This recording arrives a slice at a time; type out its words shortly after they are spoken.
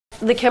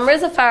The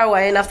cameras are far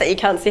away enough that you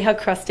can't see how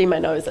crusty my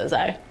nose is,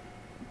 eh?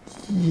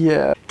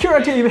 Yeah. Kia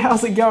ora team,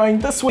 how's it going?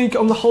 This week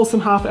on the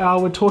Wholesome Half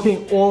Hour, we're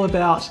talking all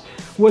about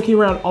working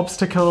around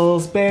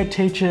obstacles, bad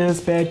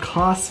teachers, bad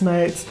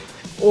classmates,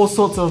 all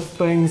sorts of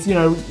things. You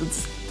know,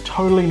 it's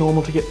totally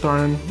normal to get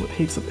thrown with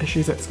heaps of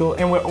issues at school.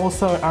 And we're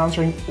also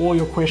answering all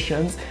your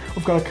questions.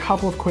 We've got a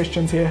couple of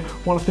questions here.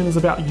 One of them is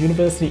about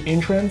university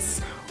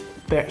entrance,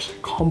 that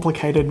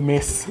complicated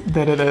mess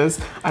that it is.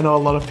 I know a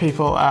lot of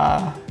people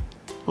are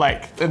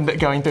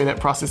going through that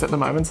process at the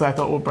moment, so I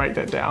thought we'll break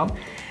that down.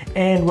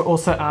 And we're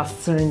also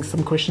answering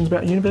some questions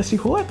about university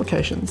hall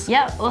applications.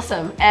 Yeah,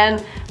 awesome.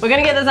 And we're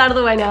gonna get this out of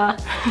the way now.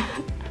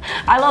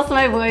 I lost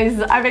my voice.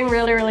 I've been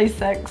really, really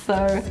sick,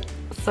 so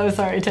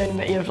sorry, Tim,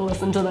 that you have to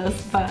listen to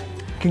this, but...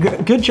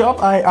 Good job.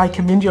 I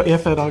commend your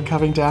effort on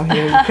coming down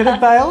here. You could have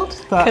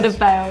bailed, but could have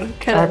bailed.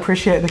 I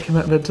appreciate the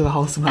commitment to the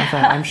Wholesome Half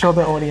Hour. I'm sure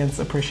the audience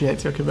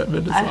appreciates your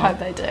commitment as well. I hope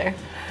they do.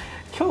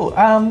 Cool.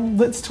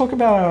 Let's talk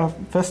about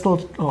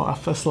our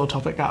first little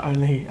topic, our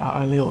only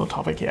little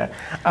topic here.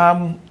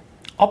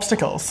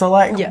 Obstacles. So,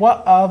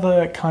 what are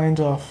the kind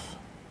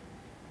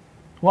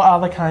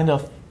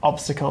of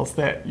obstacles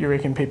that you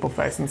reckon people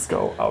face in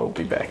school? I will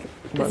be back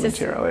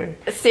momentarily.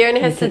 Siren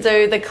has to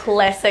do the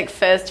classic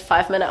first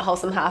 5-minute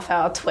Wholesome Half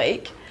Hour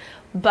tweak,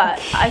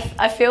 but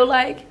I feel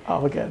like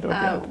we're good.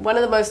 One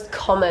of the most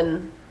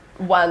common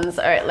ones,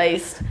 or at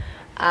least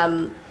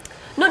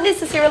not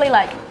necessarily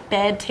like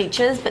bad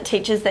teachers, but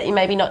teachers that you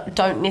maybe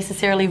don't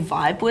necessarily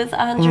vibe with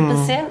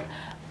 100%.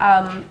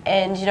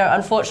 And you know,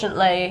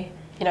 unfortunately,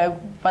 you know,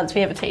 once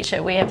we have a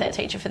teacher, we have that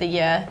teacher for the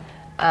year.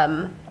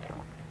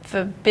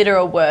 For better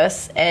or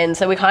worse, and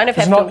so we kind of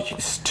have There's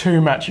not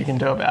too much you can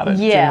do about it,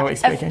 generally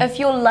speaking. If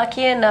you're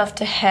lucky enough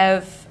to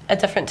have a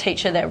different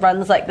teacher that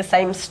runs like the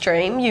same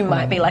stream, you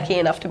might be lucky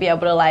enough to be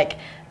able to like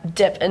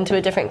dip into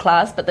a different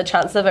class, but the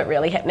chances of it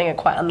really happening are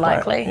quite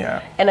unlikely.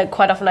 Right, and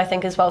quite often I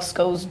think as well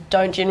schools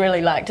don't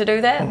generally like to do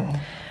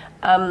that.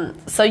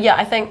 So yeah,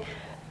 I think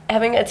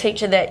having a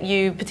teacher that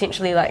you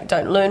potentially like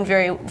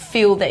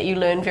feel that you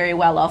learn very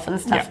well off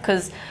and stuff,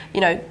 because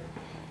you know,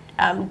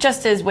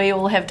 just as we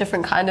all have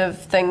different kind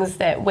of things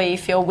that we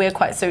feel we're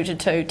quite suited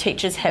to,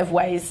 teachers have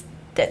ways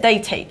that they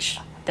teach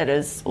that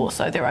is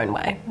also their own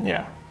way.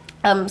 Yeah.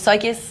 So I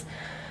guess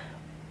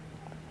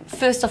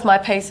first off, my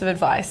piece of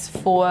advice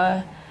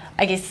for,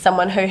 I guess,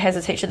 someone who has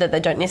a teacher that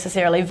they don't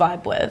necessarily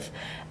vibe with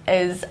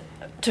is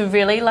to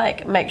really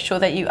like make sure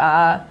that you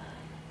are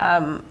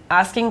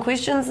asking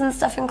questions and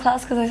stuff in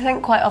class, because I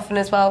think quite often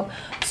as well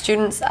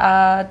students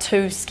are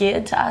too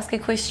scared to ask a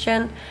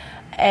question.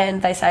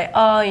 And they say,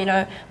 oh, you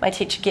know, my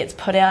teacher gets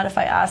put out if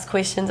I ask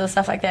questions or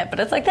stuff like that.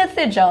 But it's like, that's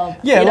their job.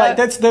 Yeah, like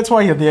that's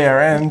why you're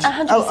there. And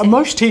 100%.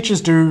 Most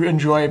teachers do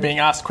enjoy being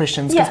asked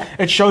questions, because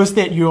it shows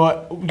that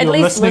you're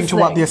listening to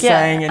what they're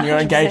saying and you're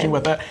 100%. engaging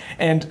with it.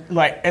 And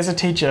like as a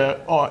teacher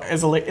or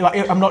as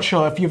I'm not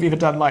sure if you've ever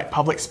done like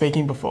public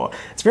speaking before.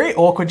 It's very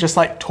awkward just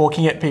like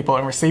talking at people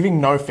and receiving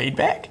no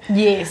feedback.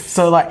 Yes.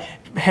 So like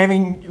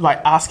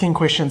asking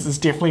questions is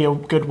definitely a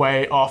good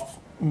way of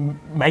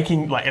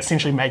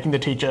essentially making the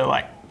teacher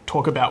like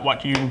talk about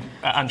what you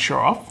are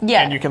unsure of,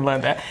 and you can learn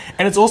that.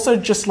 And it's also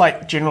just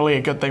like generally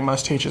a good thing.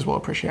 Most teachers will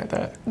appreciate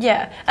that.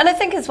 Yeah, and I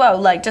think as well,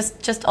 like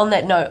just on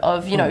that note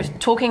of, you know,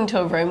 talking to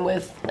a room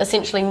with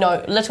essentially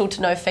little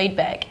to no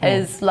feedback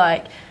is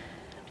like,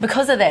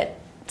 because of that,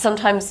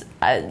 sometimes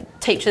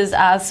teachers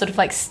are sort of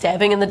like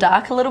stabbing in the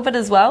dark a little bit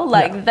as well.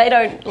 Like they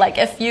don't, like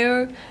if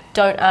you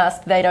don't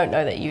ask, they don't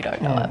know that you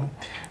don't know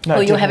it,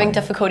 or you're having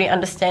difficulty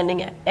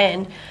understanding it.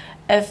 And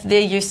if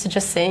they're used to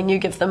just seeing you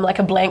give them like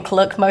a blank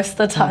look most of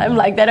the time,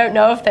 like they don't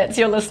know if that's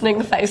your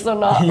listening face or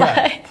not.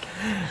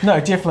 No,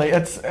 definitely.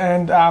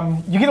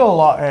 You get a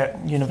lot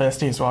at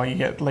university as well. You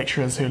get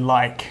lecturers who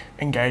like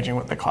engaging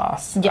with the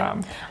class.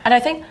 And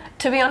I think,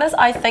 to be honest,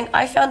 I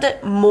found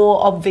it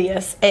more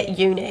obvious at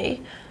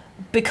uni,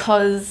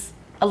 because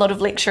a lot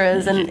of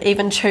lecturers and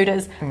even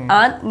tutors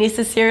aren't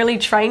necessarily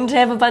trained to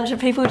have a bunch of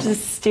people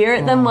just stare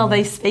at them while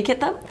they speak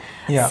at them.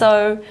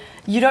 So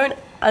you don't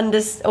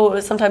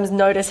or sometimes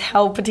notice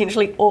how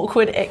potentially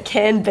awkward it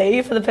can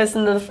be for the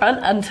person in the front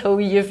until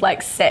you've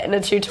like sat in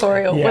a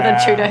tutorial with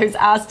a tutor who's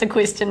asked a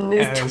question and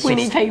there's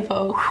 20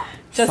 people.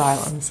 Just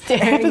silence. It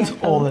happens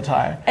all the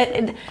time.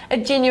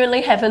 It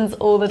genuinely happens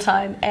all the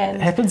time. And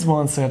it happens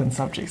more in certain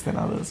subjects than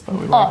others, but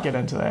we won't get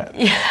into that.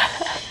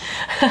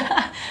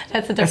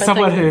 That's a different As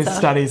someone who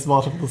studies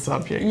multiple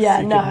subjects,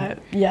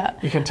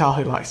 you can tell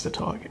who likes to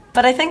talk.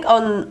 But I think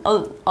on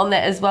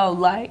that as well,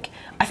 like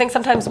I think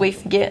sometimes we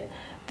forget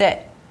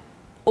that.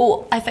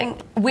 Or I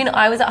think when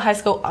I was at high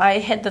school, I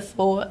had the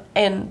thought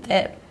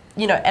that,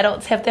 you know,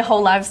 adults have their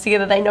whole lives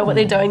together, they know what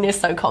they're doing, they're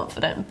so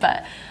confident.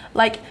 But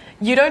like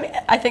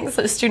I think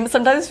students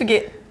sometimes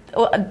forget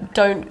or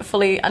don't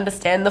fully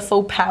understand the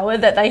full power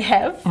that they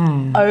have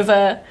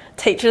over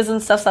teachers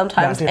and stuff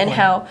sometimes, and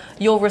how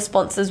your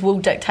responses will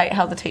dictate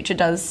how the teacher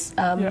does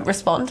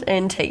respond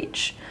and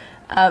teach.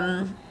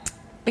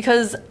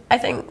 Because I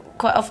think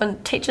quite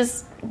often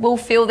teachers will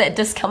feel that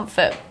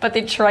discomfort, but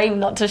they're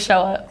trained not to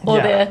show it, or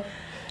they're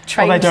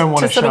trained they don't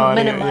want to to sort show of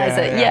it, minimise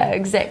it. Yeah,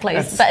 exactly.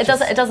 It's but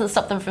it doesn't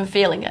stop them from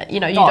feeling it. You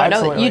know, you Oh, don't know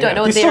absolutely, you don't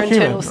know what They're their still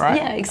internal human, right?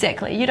 yeah,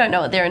 exactly. You don't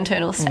know what their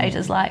internal state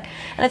is like,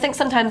 and I think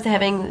sometimes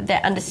having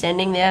that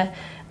understanding there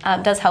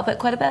does help it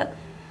quite a bit.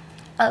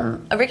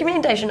 A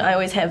recommendation I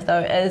always have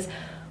though is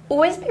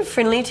always be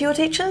friendly to your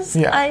teachers.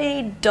 Yeah.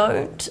 I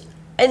don't.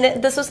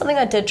 And this was something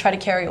I did try to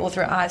carry all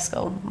throughout high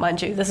school,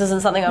 mind you. This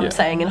isn't something I'm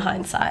saying in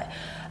hindsight.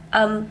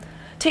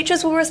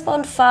 Teachers will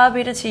respond far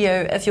better to you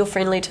if you're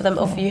friendly to them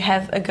or if you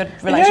have a good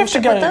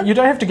relationship with them. You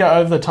don't have to go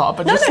over the top,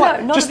 but just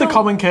not the at all.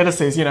 common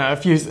courtesies. You know,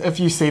 if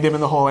you see them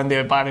in the hall and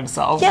they're by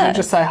themselves, Yeah. you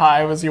just say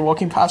hi as you're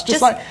walking past.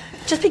 Just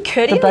be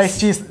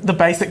courteous. The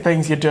basic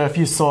things you do if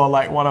you saw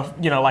like one of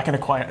like an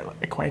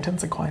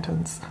acquaintance.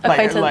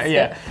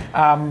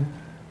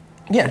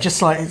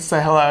 Just like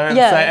say hello and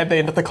say at the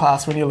end of the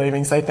class when you're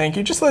leaving, say thank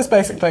you. Just those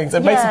basic things.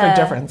 It makes a big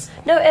difference.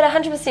 No, it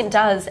 100%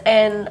 does.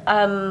 And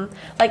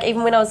like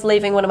even when I was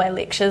leaving one of my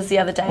lectures the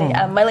other day,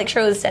 my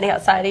lecturer was standing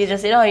outside. He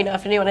just said,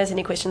 if anyone has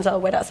any questions, I'll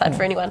wait outside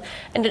for anyone.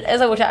 And as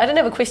I walked out, I didn't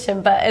have a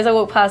question, but as I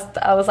walked past,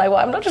 I was like, well,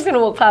 I'm not just going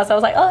to walk past. I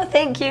was like, oh,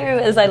 thank you,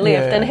 as I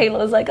left. And he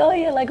was like, oh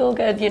yeah, like all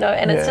good,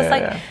 And it's just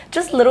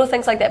just little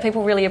things like that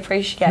people really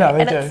appreciate. No,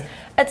 they do.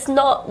 It's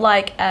not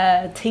like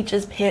a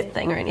teacher's pet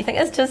thing or anything.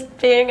 It's just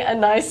being a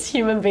nice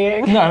human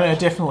being. No,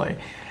 definitely.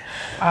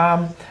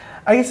 I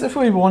guess if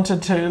we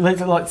wanted to,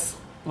 let's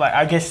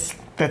I guess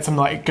that's some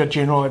like good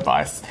general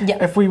advice.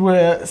 Yeah. If we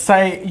were,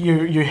 say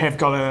you have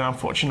got in an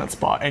unfortunate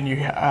spot and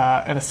you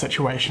are in a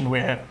situation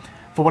where,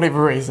 for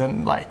whatever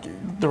reason, like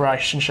the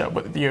relationship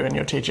with you and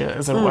your teacher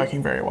isn't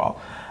working very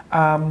well.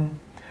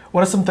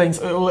 What are some things,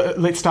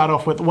 let's start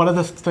off with, what are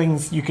the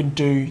things you can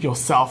do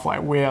yourself?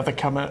 Like where are the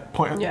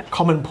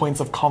common points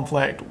of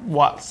conflict?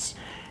 What's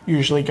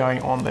usually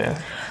going on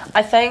there?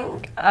 I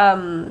think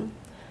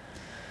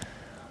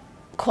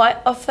quite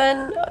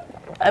often,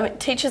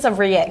 teachers are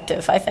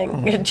reactive, I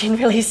think.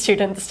 Generally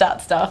students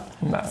start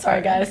stuff. No,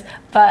 sorry guys.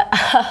 But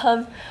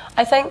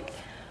I think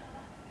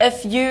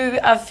if you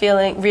are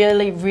feeling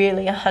really,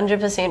 really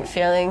 100%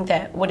 feeling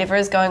that whatever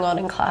is going on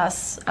in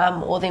class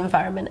or the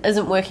environment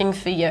isn't working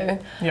for you,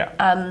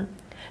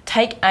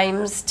 take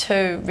aims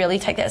to really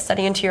take that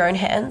study into your own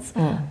hands.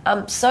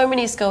 So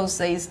many schools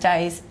these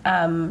days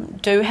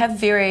do have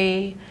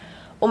very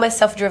almost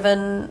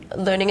self-driven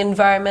learning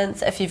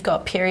environments. If you've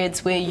got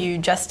periods where you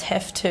just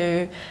have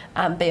to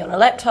be on a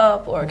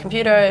laptop or a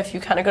computer, if you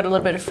kind of got a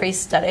little bit of free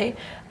study,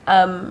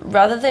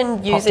 rather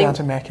than using... Pop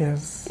down to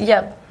Macca's.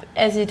 Yeah,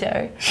 as you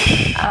do.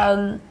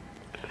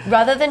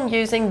 Rather than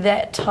using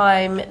that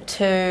time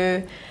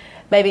to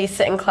maybe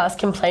sit in class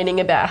complaining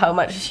about how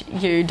much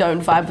you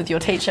don't vibe with your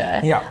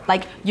teacher,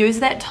 like use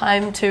that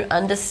time to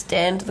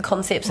understand the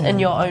concepts in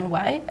your own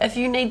way if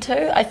you need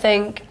to. I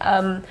think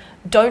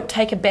don't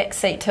take a back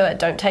seat to it,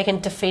 don't take a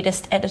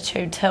defeatist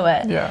attitude to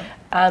it.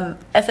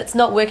 If it's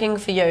not working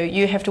for you,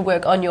 you have to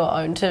work on your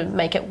own to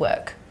make it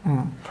work.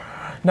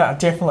 No,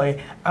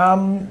 definitely.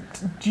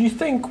 Do you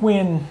think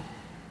when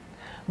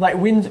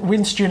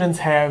students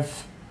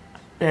have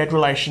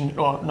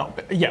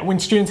when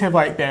students have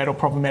like bad or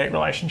problematic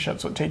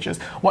relationships with teachers,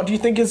 what do you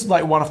think is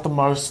like one of the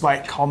most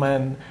like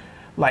common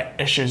like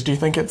issues? Do you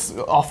think it's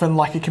often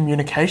like a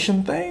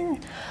communication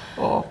thing?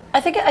 Or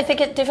I think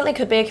it definitely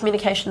could be a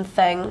communication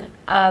thing,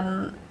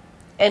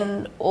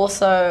 and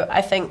also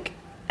I think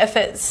if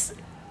it's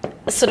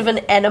sort of an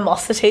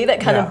animosity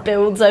that kind of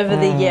builds over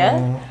the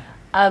year.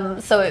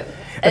 So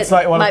it's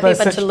like one might be a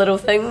bunch of little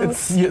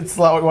things. It's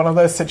like one of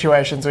those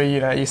situations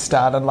where you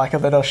start in like a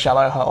little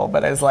shallow hole,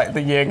 but as like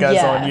the year goes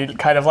on, you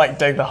kind of like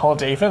dig the hole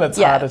deeper, and it's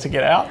harder to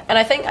get out. And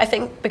I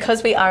think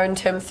because we are in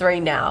term 3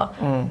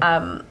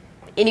 now,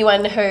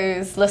 anyone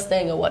who's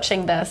listening or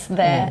watching this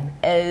that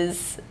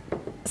is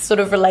sort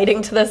of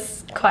relating to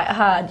this quite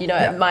hard,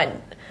 it might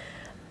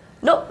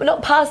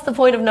not past the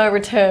point of no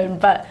return,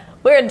 but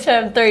we're in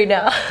term 3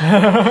 now.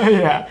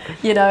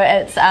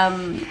 It's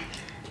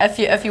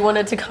if you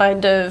wanted to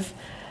kind of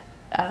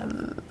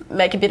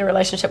make a better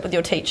relationship with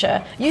your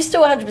teacher, you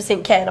still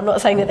 100% can. I'm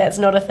not saying that that's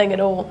not a thing at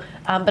all,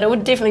 but it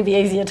would definitely be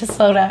easier to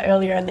sort out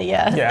earlier in the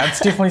year. Yeah, it's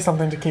definitely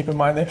something to keep in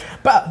mind there.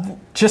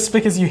 But just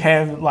because you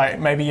have, like,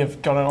 maybe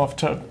you've gotten off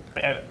to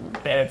a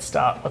bad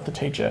start with the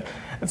teacher,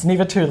 it's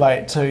never too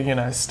late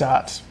to,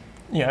 start...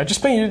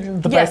 just being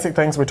the basic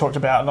things we talked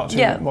about not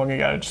too long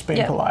ago, just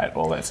being polite,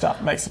 all that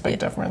stuff makes a big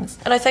difference.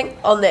 And I think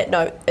on that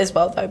note as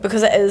well, though,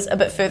 because it is a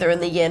bit further in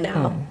the year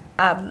now,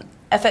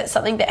 if it's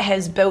something that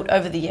has built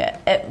over the year,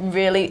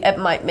 it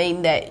might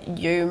mean that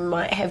you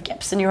might have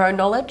gaps in your own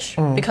knowledge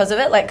because of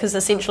it, because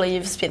essentially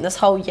you've spent this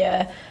whole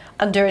year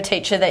under a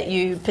teacher that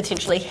you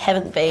potentially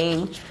haven't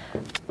been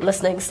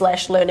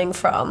listening/learning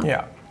from.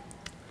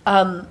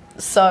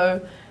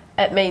 So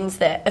it means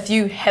that if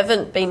you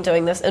haven't been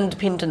doing this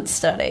independent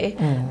study,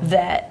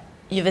 that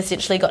you've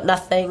essentially got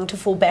nothing to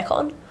fall back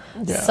on.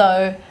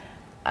 So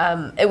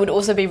it would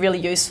also be really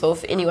useful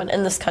for anyone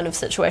in this kind of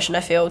situation,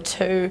 I feel,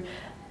 to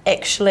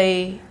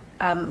actually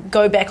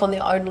go back on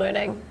their own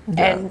learning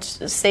and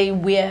see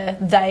where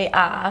they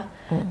are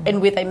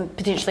and where they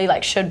potentially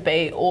should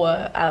be,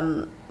 or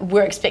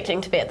we're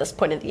expecting to be at this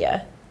point of the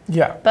year.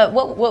 Yeah. But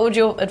what would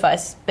your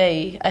advice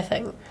be, I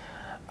think?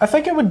 I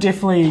think it would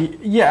definitely,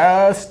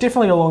 it's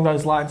definitely along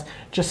those lines.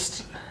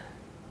 Just,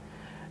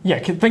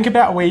 think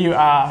about where you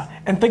are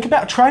and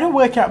try to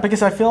work out,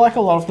 because I feel like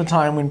a lot of the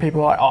time when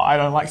people are like, oh, I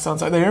don't like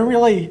so-and-so, they don't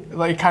really,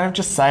 they kind of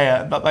just say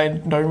it, but they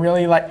don't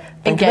really like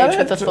think engage about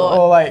with it, the thought.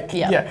 or like,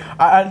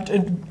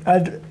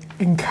 I'd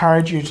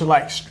encourage you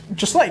to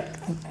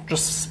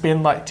just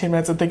spend like 10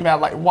 minutes and think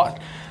about like,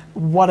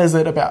 what is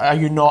it about? Are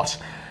you not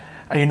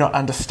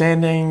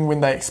understanding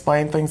when they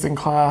explain things in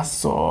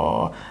class,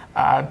 or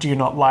do you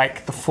not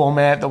like the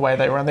format, the way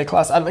they run their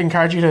class? I'd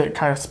encourage you to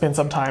kind of spend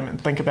some time and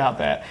think about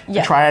that.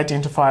 And try to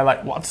identify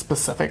like what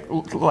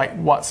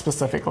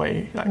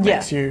specifically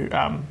makes you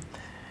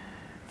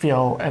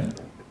feel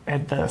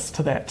adverse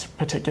to that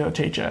particular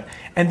teacher.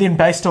 And then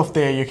based off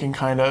there, you can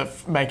kind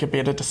of make a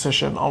better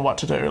decision on what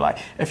to do. Like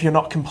if you're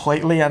not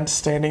completely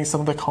understanding some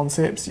of the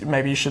concepts,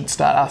 maybe you should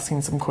start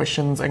asking some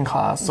questions in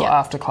class or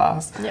after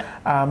class.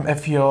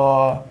 If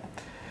you're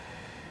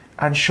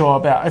unsure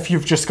about, if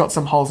you've just got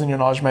some holes in your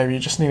knowledge, maybe you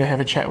just need to have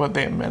a chat with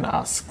them and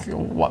ask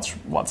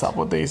what's up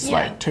with these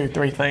like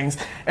 2-3 things,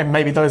 and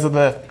maybe those are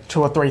the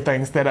 2 or 3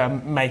 things that are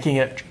making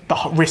it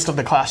the rest of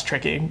the class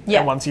tricky.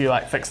 And once you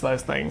like fix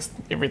those things,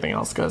 everything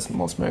else goes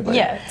more smoothly.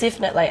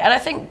 Definitely. And I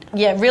think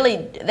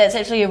really that's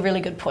actually a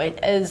really good point,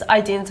 is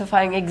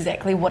identifying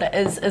exactly what it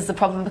is the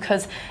problem,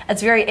 because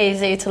it's very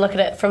easy to look at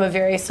it from a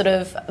very sort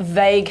of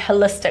vague,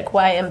 holistic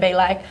way and be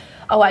like,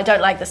 oh, I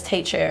don't like this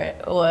teacher,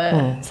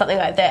 or something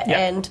like that,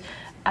 and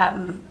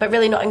but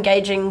really not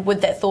engaging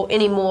with that thought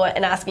anymore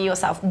and asking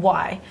yourself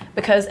why.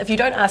 Because if you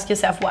don't ask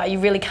yourself why, you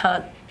really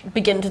can't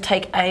begin to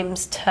take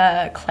aims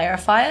to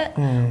clarify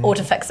it or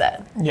to fix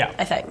it.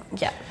 I think.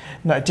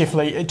 No,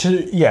 definitely.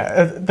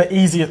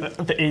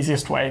 The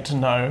easiest way to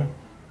know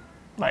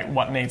like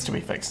what needs to be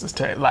fixed is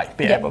to like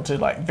be able to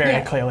like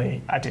very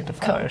clearly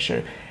identify the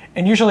issue.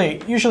 And usually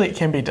it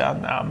can be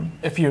done.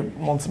 If you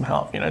want some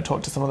help,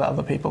 talk to some of the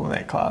other people in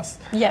that class.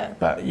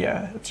 But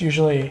it's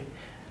usually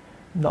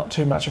not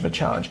too much of a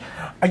challenge.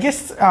 I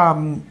guess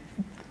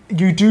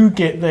you do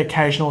get the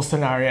occasional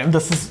scenario, and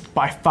this is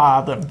by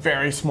far the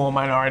very small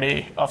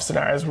minority of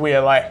scenarios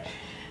where like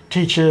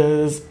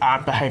teachers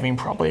aren't behaving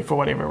properly for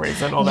whatever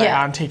reason, or they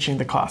aren't teaching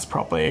the class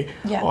properly,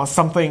 or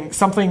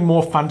something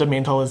more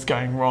fundamental is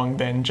going wrong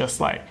than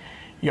just like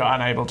you're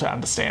unable to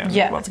understand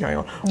what's going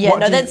on.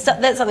 That's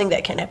something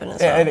that can happen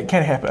as well. And it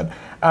can happen.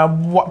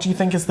 What do you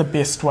think is the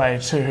best way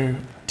to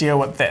deal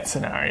with that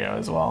scenario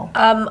as well?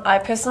 I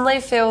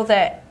personally feel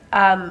that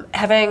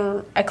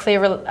having a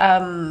clear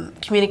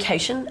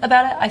communication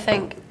about it, I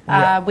think,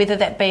 whether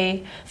that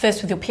be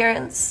first with your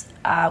parents,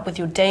 with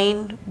your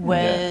dean,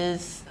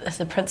 with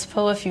the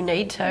principal if you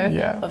need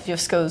to, of your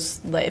schools,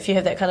 like if you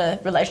have that kind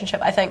of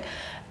relationship, I think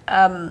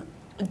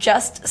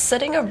just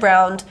sitting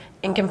around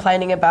and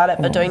complaining about it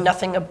but doing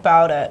nothing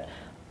about it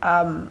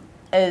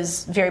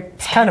is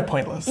it's kind of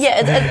pointless.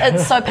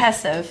 It's so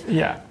passive.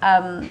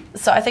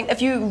 So I think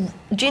if you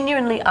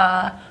genuinely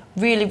are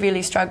really,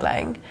 really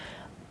struggling,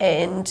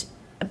 and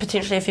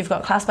potentially if you've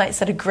got classmates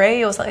that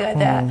agree or something like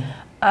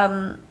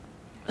that,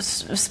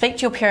 speak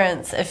to your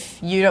parents if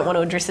you don't want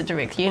to address it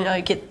directly.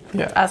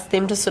 Ask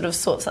them to sort of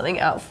sort something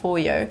out for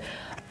you.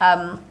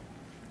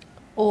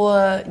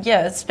 Or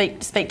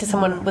speak to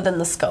someone within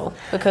the school,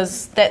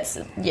 because that's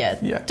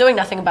doing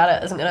nothing about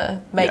it isn't going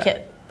to make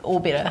it all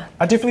better.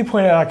 I definitely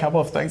point out a couple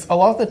of things. A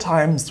lot of the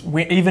times,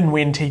 even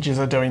when teachers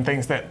are doing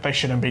things that they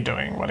shouldn't be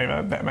doing,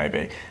 whatever that may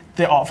be,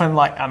 they're often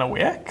like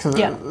unaware.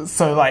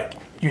 So like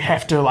you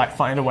have to like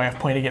find a way of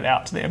pointing it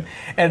out to them.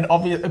 And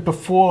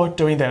before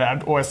doing that,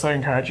 I'd also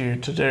encourage you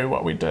to do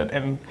what we did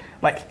and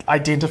like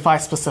identify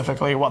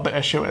specifically what the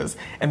issue is.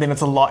 And then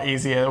it's a lot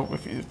easier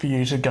for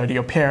you to go to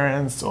your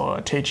parents or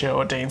a teacher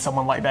or dean,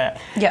 someone like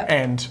that.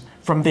 And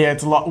from there,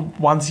 it's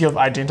once you've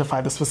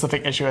identified the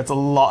specific issue, it's a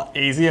lot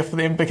easier for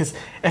them, because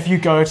if you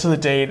go to the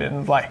dean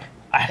and like,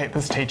 I hate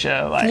this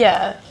teacher, like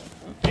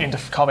end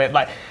of comment,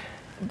 like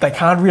they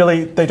don't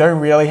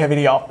really have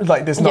any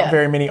there's not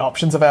very many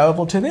options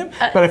available to them.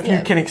 But if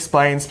you can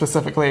explain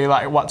specifically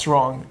like what's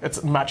wrong,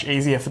 it's much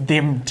easier for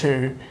them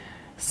to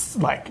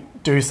like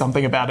do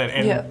something about it,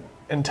 and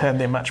in turn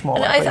they're much more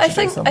likely to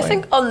do something. I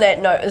think on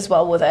that note as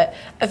well with it,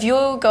 if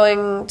you're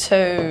going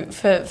to,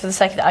 for the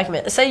sake of the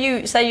argument,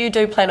 say you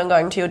do plan on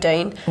going to your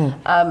dean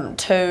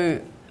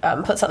to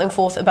put something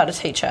forth about a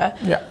teacher,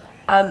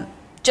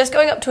 just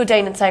going up to a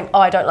dean and saying,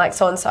 oh, I don't like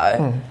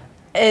so-and-so,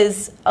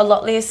 is a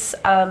lot less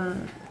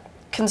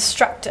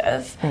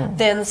constructive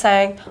than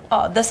saying,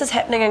 oh, this is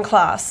happening in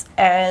class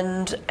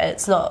and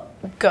it's not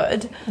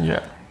good.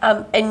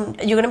 And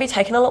you're going to be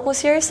taken a lot more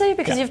seriously,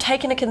 because you've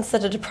taken a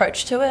considered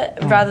approach to it,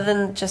 rather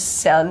than just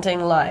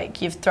sounding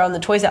like you've thrown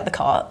the toys out the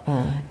cart.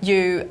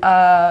 You've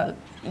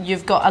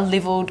got a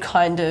levelled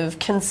kind of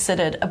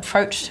considered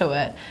approach to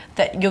it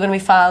that you're going to be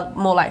far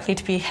more likely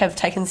to have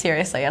taken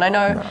seriously. And I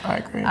know, I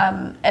agree.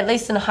 At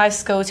least in high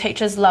school,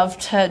 teachers love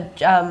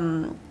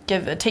to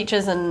give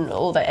teachers and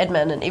all the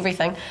admin and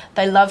everything,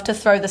 they love to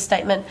throw the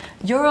statement,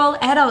 "You're all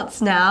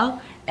adults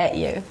now," at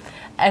you.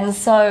 And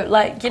so,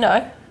 like, you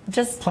know,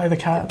 just Play the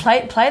card.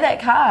 Play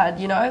that card,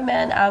 you know,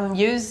 man.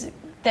 Use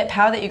that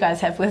power that you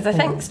guys have, because I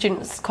think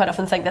students quite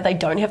often think that they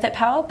don't have that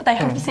power, but they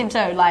 100%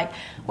 do. Like,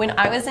 when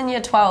I was in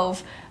year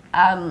 12,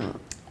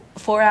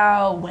 for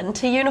our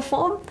winter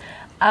uniform,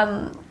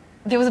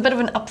 there was a bit of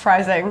an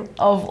uprising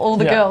of all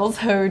the girls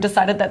who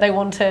decided that they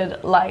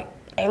wanted, like,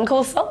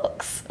 ankle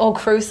socks or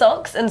crew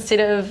socks instead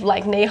of,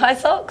 like, knee-high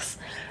socks.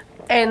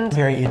 And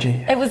very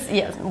edgy. It was,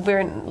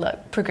 very,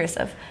 look,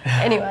 progressive.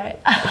 Anyway,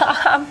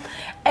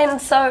 and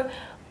so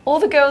all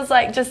the girls,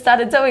 like, just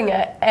started doing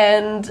it,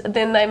 and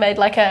then they made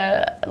like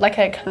a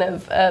kind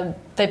of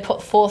they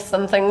put forth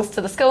some things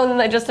to the school, and then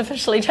they just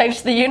officially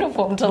changed the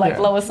uniform to, like,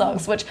 lower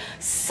socks, which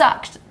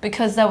sucked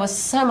because they were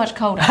so much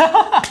colder.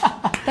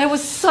 They were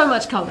so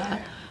much colder,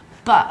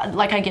 but,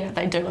 like, I get it,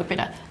 they do look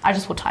better. I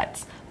just wore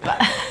tights,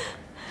 but.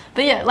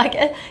 But yeah, like,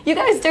 you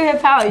guys do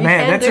have power. You Man,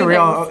 can that's do a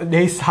real things.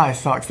 knee-high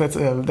socks. That's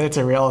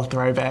a real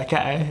throwback,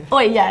 eh? Oh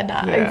yeah,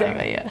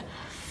 exactly,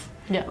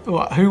 yeah.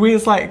 What, who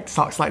wears like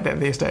socks like that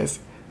these days?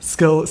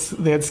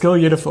 They had school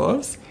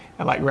uniforms,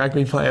 and like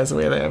rugby players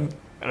wear them,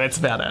 and that's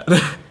about it.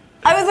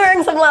 I was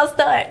wearing some last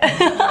night.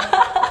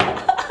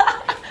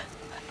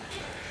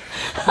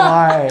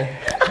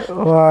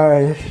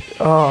 Why?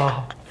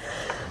 Oh.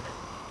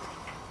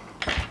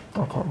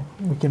 Okay,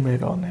 we can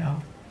move on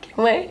now.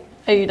 Can we?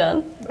 Are you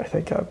done? I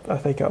think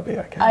I'll be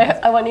okay.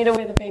 I want you to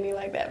wear the beanie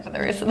like that for the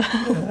rest of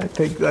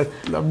the...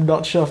 I'm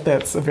not sure if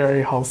that's a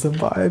very wholesome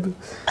vibe.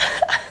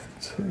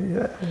 So,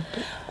 yeah.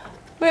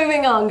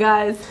 Moving on,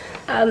 guys.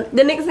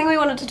 The next thing we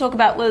wanted to talk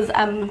about was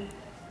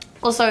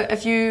also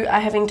if you are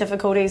having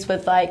difficulties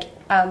with, like,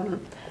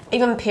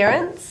 even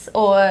parents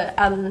or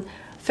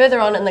further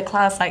on in the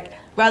class, like,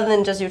 rather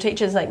than just your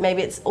teachers, like,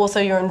 maybe it's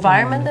also your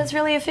environment that's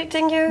really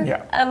affecting you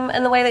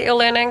in the way that you're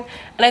learning.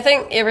 And I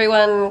think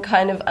everyone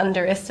kind of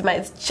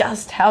underestimates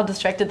just how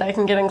distracted they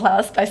can get in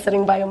class by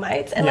sitting by your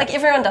mates. And like,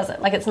 everyone does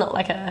it. Like, it's not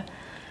like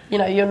you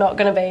know, you're not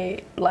going to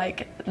be,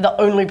 like, the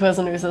only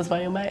person who sits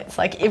by your mates.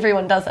 Like,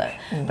 everyone does it.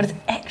 But it's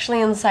actually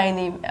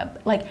insane,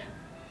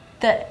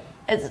 that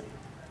it's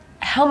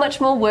how much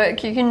more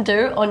work you can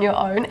do on your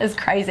own is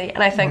crazy.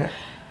 And I think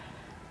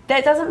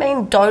that doesn't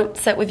mean don't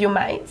sit with your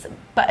mates,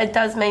 but it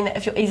does mean that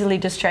if you're easily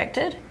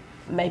distracted,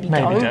 maybe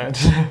don't.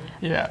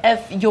 Yeah.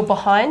 If you're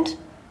behind,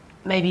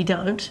 maybe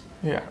don't.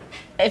 Yeah.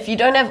 If you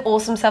don't have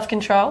awesome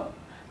self-control,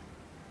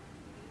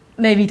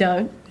 maybe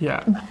don't.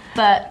 Yeah.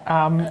 But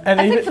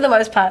and I think for the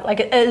most part, like,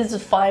 it is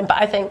fine,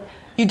 but I think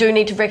you do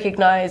need to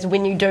recognise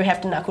when you do have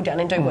to knuckle down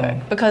and do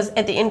work, because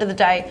at the end of the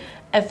day,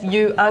 if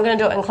you aren't going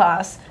to do it in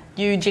class,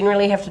 you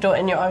generally have to do it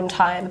in your own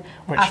time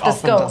after often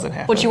school. Doesn't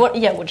happen. Which you want,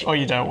 or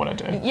you don't want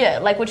to do. Yeah,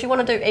 like, what you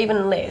want to do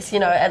even less. You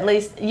know, at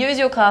least use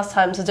your class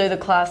time to do the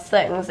class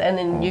things, and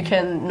then you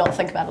can not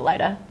think about it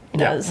later. You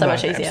know, it's so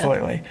much easier.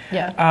 Absolutely.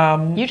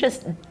 Yeah. You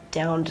just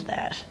downed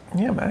that.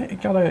 Yeah, mate. You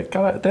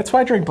gotta. That's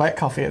why I drink black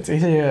coffee. It's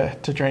easier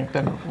to drink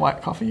than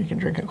white coffee. You can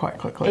drink it quite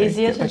quickly.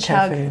 Easier to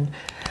chug.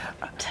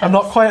 I'm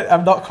not quite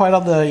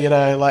on the, you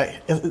know,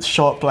 like, it's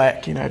short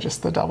black, you know,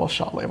 just the double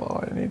shot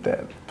level. I need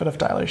that bit of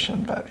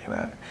dilution, but, you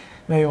know,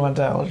 maybe one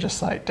day I'll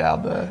just, like,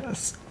 down the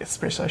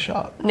espresso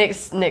shot.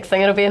 Next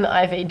thing, it'll be an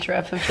IV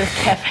drip of just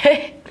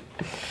caffeine.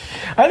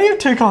 I only have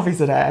 2 coffees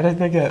a day. I don't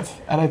think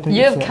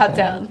You've cut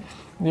down.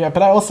 Yeah,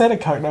 but I also had a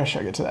Coke no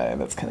sugar today, and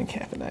that's kind of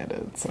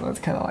caffeinated, so it's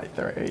kind of like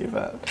 3,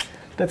 but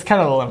that's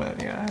kind of the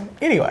limit, you know.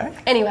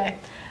 Anyway,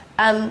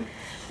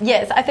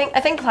 yes, I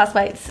think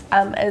classmates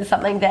is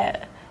something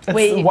that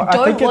we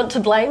don't want to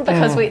blame,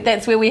 because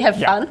that's where we have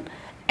fun,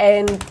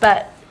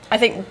 but I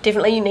think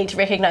definitely you need to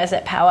recognise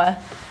that power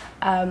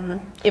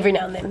every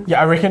now and then.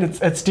 Yeah, I reckon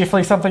it's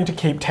definitely something to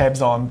keep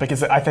tabs on,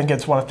 because I think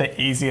it's one of the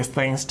easiest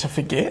things to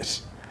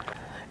forget,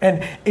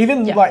 and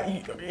even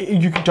like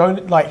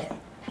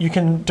you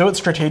can do it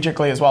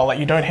strategically as well. Like,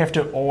 you don't have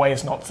to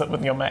always not sit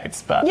with your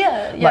mates, but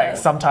like,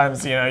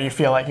 sometimes, you know, you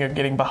feel like you're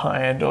getting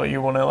behind, or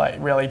you want to, like,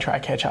 really try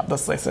catch up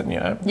this lesson, you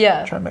know.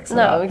 Yeah. Try and mix it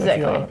up.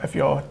 Exactly. If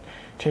your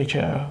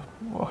teacher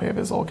or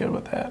whoever's all good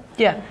with that.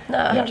 Yeah. No,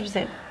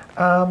 100%.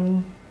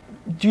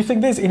 Do you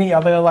think there's any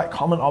other, like,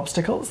 common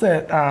obstacles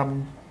that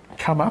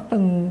come up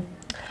in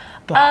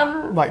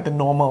like the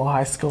normal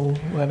high school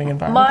learning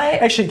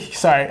environment? Actually,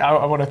 sorry,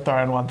 I want to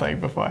throw in one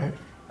thing before I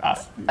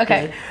ask.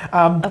 Okay.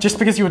 Just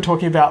because you were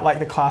talking about, like,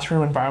 the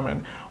classroom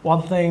environment,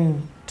 one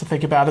thing to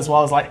think about as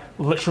well is, like,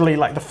 literally,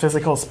 like, the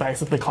physical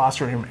space of the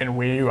classroom and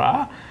where you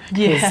are.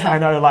 Because I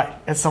know, like,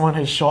 as someone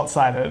who's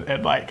short-sighted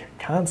and, like,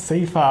 can't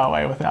see far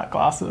away without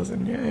glasses,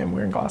 and I'm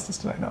wearing glasses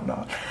today, no, I'm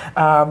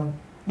not.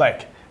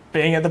 Like,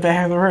 being at the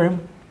back of the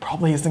room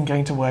probably isn't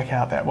going to work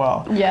out that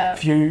well. Yeah.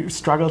 If you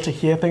struggle to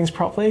hear things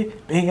properly,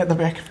 being at the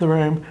back of the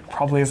room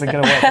probably isn't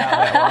going to work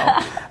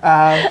out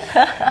that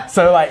well.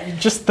 So, like,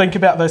 just think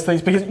about those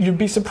things, because you'd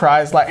be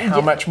surprised, like, how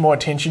much more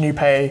attention you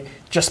pay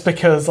just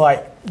because,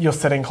 like, you're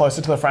sitting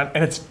closer to the front,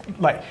 and it's,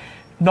 like,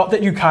 not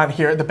that you can't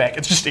hear at the back,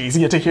 it's just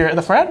easier to hear at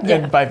the front,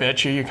 and by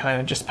virtue you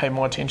kind of just pay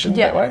more attention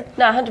that way.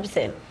 No,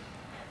 100%.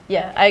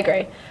 Yeah, I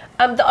agree.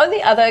 The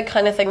only other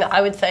kind of thing that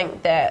I would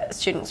think that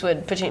students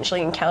would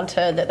potentially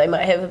encounter that they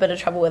might have a bit of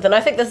trouble with, and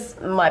I think this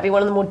might be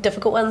one of the more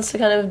difficult ones to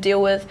kind of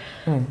deal with,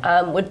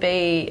 would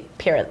be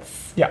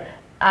parents. Yeah.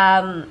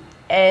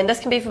 And this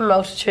can be for a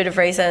multitude of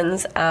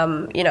reasons.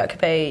 It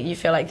could be you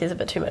feel like there's a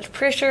bit too much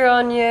pressure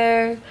on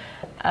you,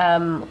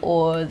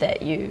 or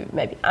that you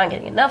maybe aren't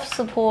getting enough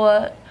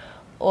support,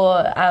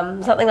 or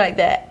something like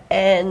that.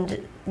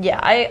 And yeah,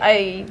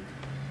 I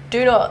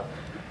do not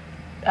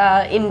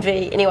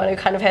envy anyone who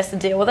kind of has to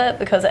deal with it,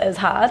 because it is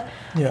hard.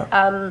 Yeah.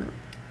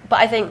 But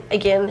I think,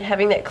 again,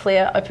 having that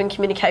clear, open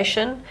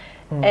communication,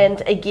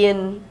 and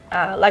again,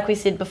 like we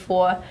said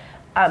before,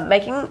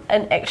 making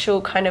an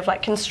actual kind of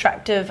like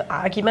constructive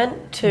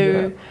argument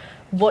to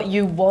what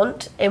you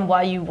want and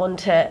why you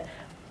want it,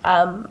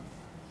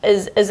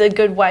 is a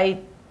good way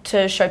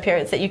to show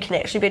parents that you can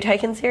actually be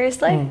taken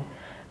seriously.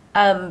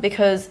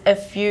 Because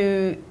if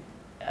you,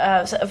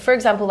 so for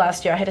example,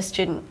 last year I had a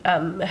student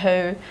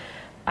who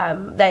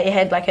they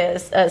had like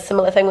a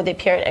similar thing with their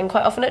parent, and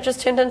quite often it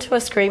just turned into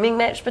a screaming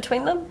match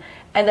between them,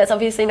 and that's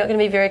obviously not going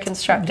to be very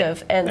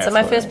constructive. And so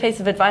my first piece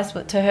of advice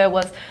to her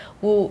was,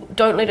 well,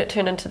 don't let it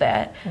turn into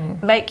that.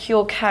 Make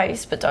your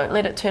case, but don't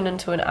let it turn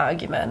into an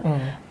argument,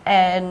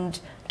 and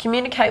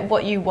communicate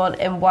what you want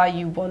and why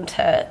you want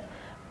it,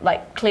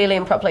 like clearly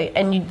and properly,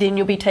 and then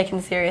you'll be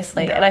taken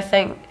seriously. And I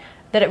think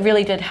that it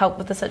really did help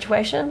with the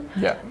situation.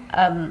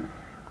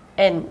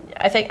 And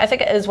I think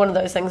it is one of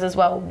those things as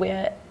well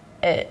where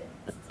it's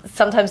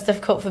sometimes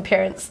difficult for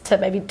parents to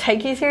maybe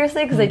take you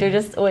seriously, because they do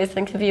just always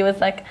think of you as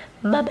like,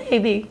 my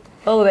baby.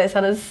 Oh, that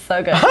sounded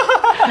so good.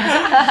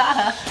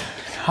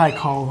 High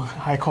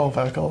call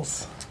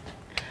vocals.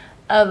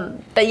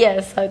 But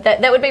yeah, so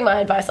that would be my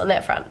advice on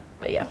that front.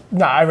 But yeah.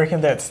 No, I reckon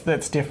that's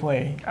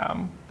definitely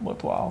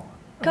worthwhile.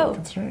 Cool.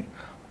 Considering.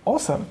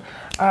 Awesome.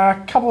 A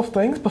couple of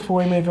things before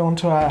we move on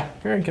to our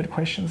very good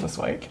questions this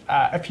week.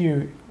 If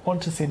you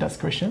want to send us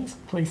questions,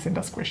 please send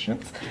us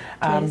questions.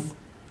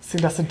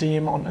 Send us a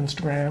DM on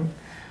Instagram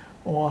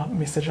or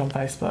message on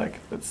Facebook.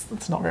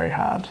 It's not very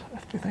hard. I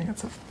do think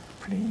it's a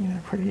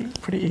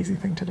pretty easy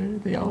thing to do.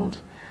 The old,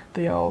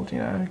 go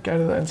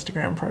to the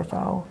Instagram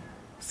profile,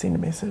 send a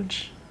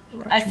message.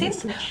 I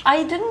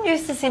didn't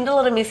used to send a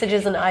lot of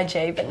messages on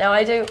IG, but now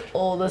I do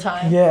all the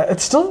time. Yeah,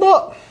 it's still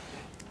not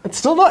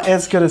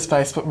as good as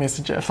Facebook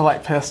Messenger for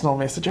like personal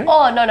messaging.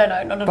 Oh, no, not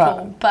at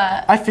all.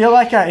 But I feel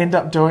like I end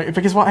up doing it,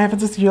 because what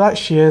happens is you like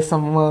share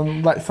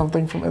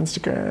something from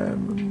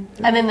Instagram.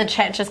 And then the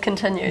chat just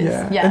continues.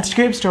 Yeah.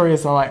 Instagram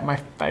stories are like my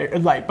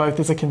favorite, like both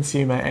as a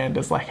consumer and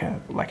as like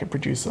a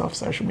producer of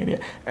social media.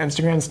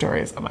 Instagram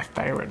stories are my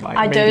favorite. Like,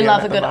 I do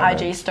love a good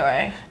IG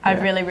story. I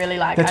really, really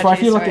like That's IG why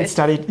if you look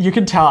stories. at you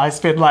can tell I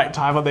spend like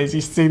time on these.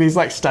 You see these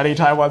like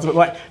StudyTime ones, but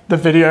like the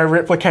video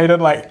replicated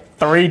like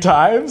 3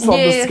 times on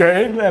the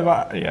screen.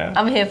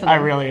 I'm here for them. I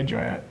really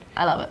enjoy it.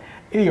 I love it.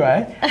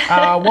 Anyway,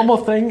 one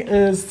more thing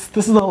is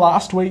this is the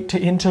last week to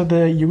enter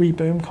the UE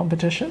Boom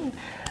competition.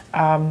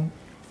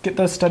 Get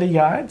those study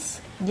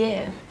guides.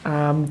 Yeah.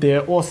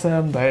 They're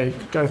awesome. They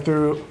go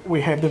through,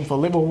 we have them for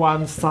level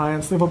 1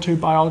 science, level 2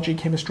 biology,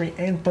 chemistry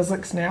and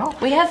physics now.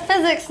 We have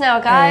physics now,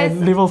 guys.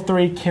 And level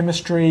 3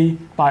 chemistry,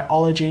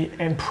 biology,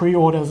 and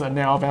pre-orders are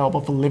now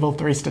available for level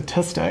 3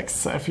 statistics.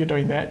 So if you're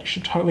doing that, you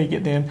should totally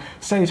get them.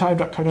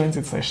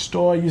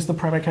 StudyTime.co.nz/store, use the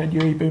promo code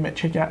UEBOOM at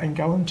checkout and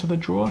go into the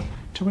draw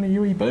to win a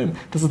UE Boom.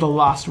 This is the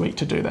last week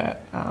to do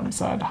that,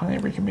 so I'd highly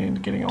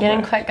recommend getting on that.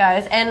 Getting quick,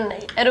 guys, and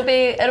it'll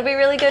be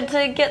really good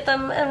to get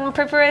them in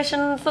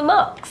preparation for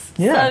mocks.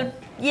 Yeah. So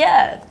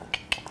yeah.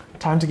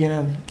 Time to get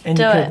in, and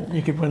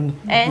you could win.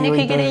 And you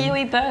could get a UE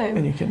and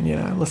Boom. you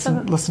can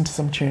listen to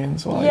some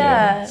tunes while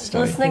you're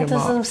studying. Listening to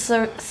some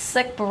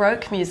sick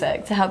Baroque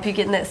music to help you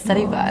get in that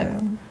study vibe.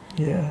 Man.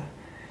 Yeah.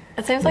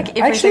 It seems like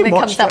everything that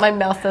comes out my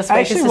mouth this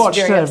week is just very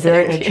upsetting. I actually watched a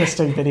very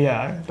interesting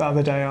video the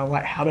other day on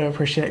like how to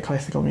appreciate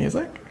classical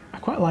music. I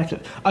quite liked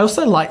it. I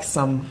also like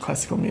some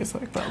classical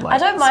music, but like I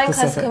don't mind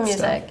classical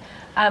stuff. music.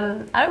 I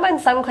don't mind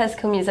some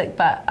classical music,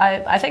 but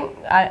I think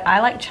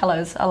I like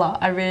cellos a lot.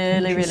 I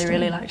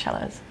really like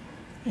cellos.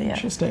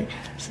 Interesting.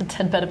 Just a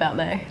tidbit about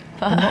me.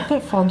 I'm not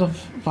that fond of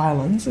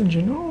violins in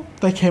general.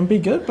 They can be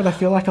good, but I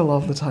feel like a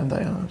lot of the time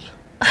they aren't.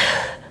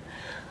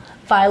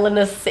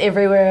 Violinists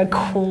everywhere are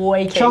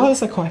quaking.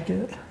 Cellos are quite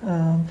good.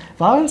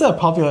 Violins are a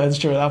popular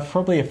instrument. I've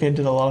probably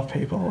offended a lot of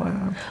people.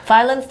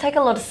 Violins take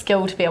a lot of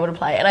skill to be able to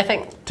play, and I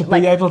think to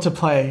be able to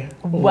play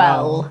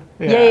well.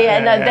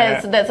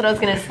 That's what I was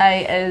going to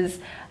say. Is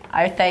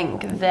I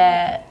think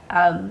that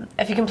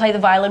if you can play the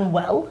violin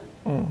well,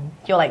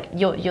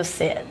 you're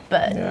set.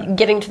 But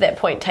getting to that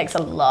point takes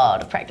a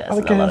lot of practice.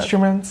 Other good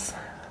instruments.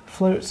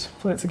 Flute's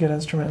a good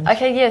instrument.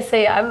 Okay, yeah.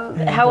 See,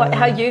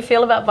 how you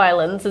feel about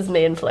violins is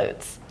me and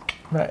flutes.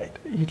 Mate,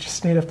 you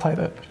just need to play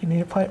it. You need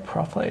to play it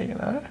properly.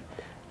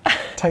 It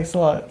takes a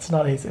lot. It's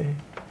not easy,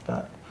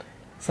 but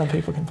some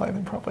people can play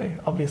them properly.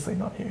 Obviously,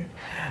 not you.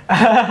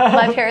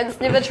 My parents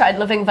never tried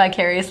living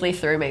vicariously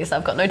through me, so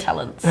I've got no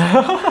talents.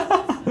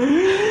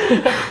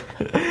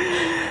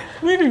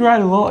 Moving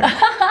right along.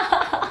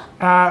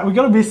 We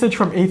got a message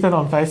from Ethan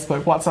on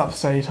Facebook. What's up,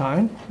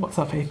 StudyTime? What's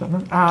up,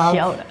 Ethan?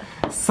 Kia ora.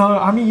 So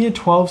I'm a year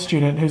 12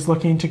 student who's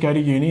looking to go to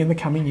uni in the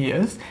coming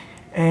years.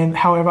 And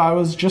however, I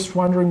was just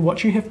wondering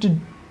what you have to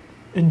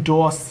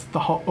endorse the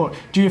whole, or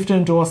do you have to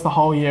endorse the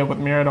whole year with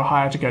merit or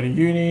higher to go to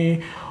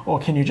uni? Or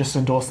can you just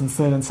endorse in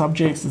certain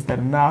subjects? Is that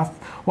enough?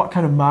 What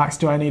kind of marks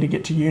do I need to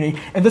get to uni?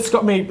 And this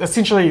got me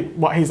essentially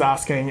what he's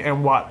asking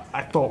and what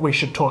I thought we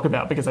should talk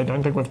about, because I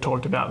don't think we've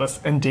talked about this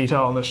in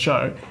detail on this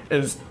show,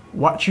 is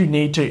what you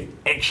need to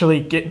actually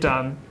get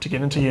done to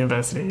get into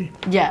university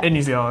in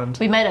New Zealand.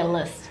 We made a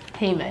list.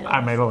 He made it. I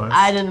made a list.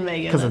 I didn't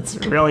make it. Because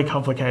it's really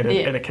complicated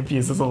and it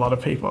confuses a lot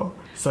of people.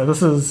 So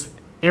this is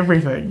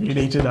everything you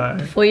need to know.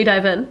 Before you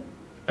dive in,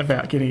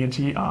 about getting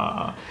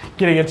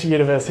into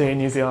university in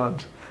New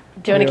Zealand.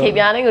 Do you want to keep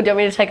yarning, or do you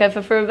want me to take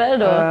over for a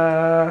bit?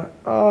 Or?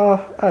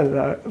 I don't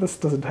know. This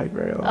doesn't take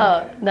very long.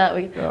 Oh,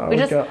 no. We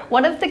just,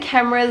 one of the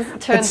cameras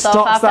turns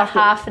off after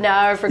half an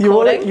hour of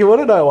recording. You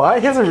want to know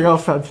why? Here's a real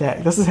fun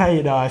fact. This is how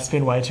you know I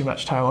spend way too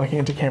much time looking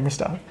into camera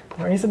stuff.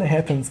 The reason it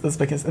happens is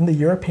because in the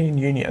European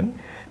Union,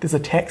 there's a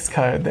tax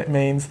code that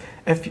means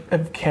if a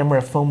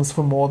camera films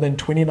for more than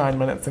 29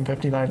 minutes and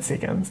 59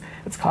 seconds,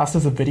 it's classed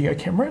as a video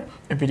camera,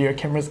 and video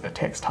cameras are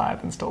taxed higher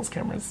than stills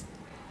cameras.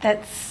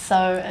 That's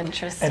so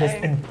interesting. It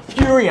is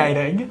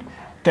infuriating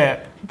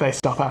that they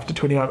stop after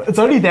 29 minutes. It's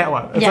only that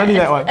one. It's only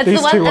that one. It's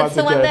These two ones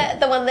it's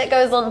the one that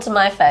goes onto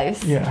my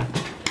face. Yeah.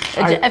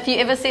 If you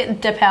ever see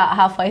it dip out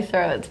halfway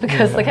through, it's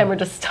because the camera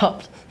just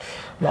stopped.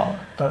 No,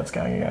 but it's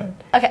going again.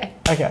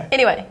 Okay.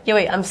 Anyway,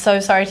 Yui, I'm so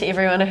sorry to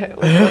everyone who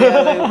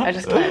I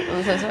just clapped.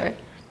 I'm so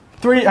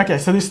sorry.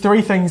 So there's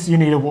three things you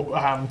need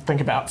to think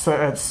about. So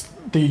it's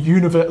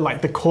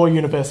the core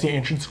university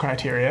entrance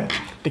criteria,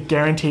 the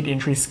guaranteed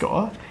entry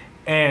score,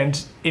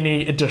 and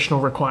any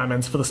additional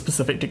requirements for the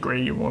specific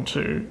degree you want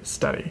to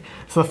study.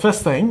 So the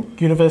first thing,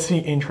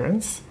 university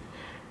entrance.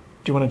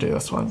 Do you want to do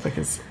this one?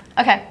 Because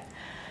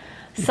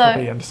you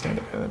probably understand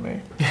it better than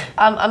me.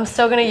 I'm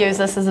still going to use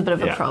this as a bit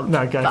of a prompt.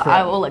 No, go but for it.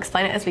 I will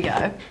explain it as we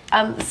go.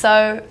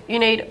 So you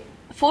need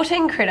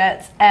 14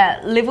 credits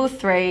at level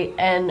 3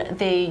 in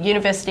the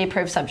university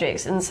approved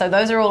subjects, and so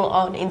those are all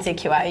on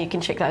NCQA. You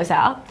can check those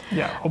out.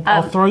 Yeah,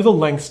 I'll throw the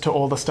links to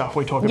all the stuff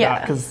we talk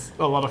about, because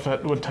a lot of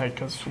it would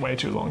take us way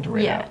too long to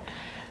read out.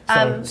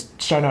 So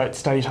show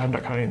notes,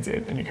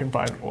 studytime.co.nz, and you can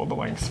find all the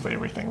links for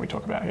everything we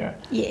talk about here.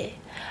 Yeah.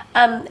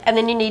 And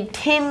then you need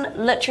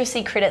 10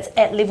 literacy credits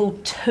at level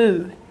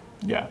 2.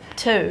 Yeah.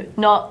 2,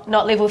 not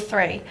level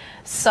 3.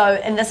 So,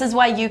 and this is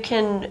why you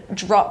can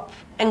drop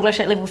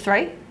English at level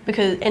 3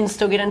 and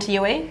still get into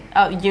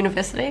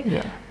university.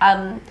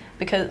 Yeah.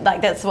 Because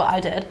that's what I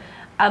did.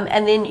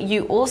 And then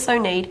you also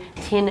need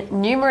 10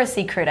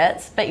 numeracy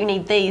credits, but you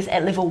need these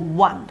at level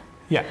 1.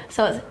 Yeah.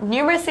 So it's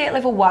numeracy at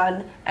level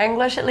 1,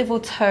 English at level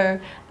 2,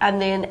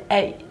 and then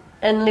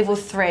in level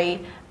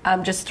 3,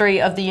 just 3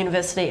 of the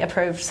university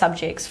approved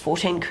subjects,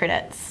 14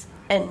 credits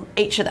in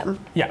each of them.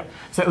 Yeah.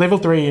 So at level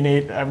 3 you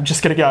need, I'm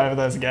just going to go over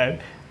those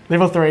again.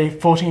 Level 3,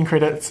 14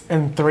 credits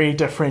in 3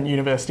 different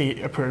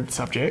university approved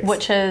subjects.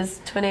 Which is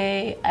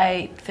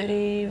 28,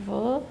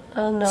 34,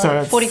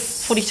 so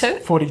 42?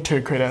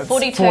 42 credits.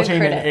 42 14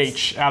 credits. in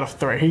each out of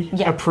 3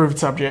 approved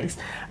subjects.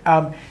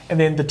 And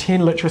then the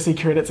 10 literacy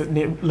credits at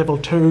level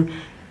 2,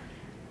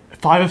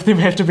 5 of them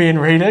have to be in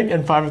reading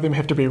and 5 of them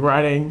have to be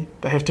writing.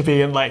 They have to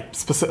be in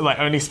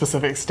only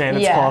specific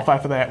standards qualify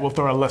for that. We'll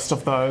throw a list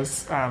of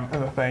those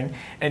in the thing.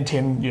 And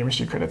 10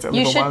 numeracy credits at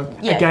level 1.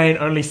 Yeah. Again,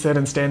 only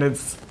certain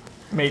standards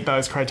meet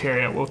those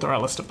criteria. We'll throw a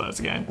list of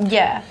those again.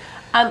 Yeah.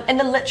 And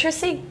the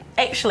literacy,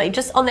 actually,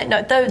 just on that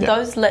note,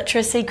 those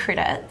literacy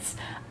credits,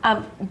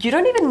 you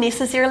don't even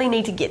necessarily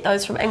need to get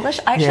those from English.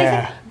 I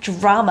actually think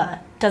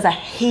drama does a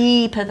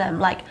heap of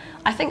them.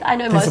 I think I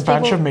know most people... There's a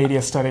bunch of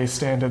media studies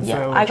standards that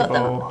are eligible. I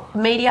got the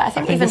media, I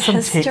think even there's some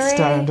history. Tech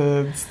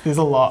standards, there's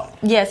a lot.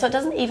 Yeah, so it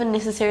doesn't even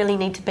necessarily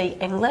need to be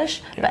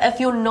English, but if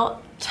you're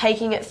not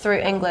taking it through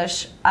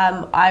English,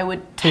 I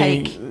would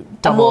take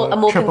a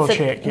more triple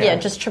check. Yeah,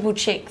 just triple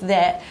check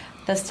that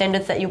the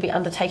standards that you'll be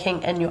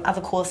undertaking in your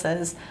other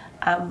courses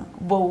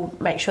will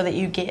make sure that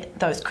you get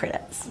those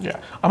credits.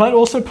 Yeah, I might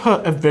also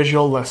put a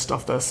visual list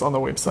of this on the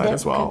website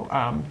as well,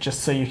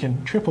 just so you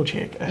can triple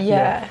check.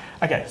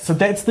 Okay, so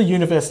that's the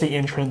university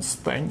entrance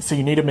thing. So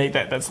you need to meet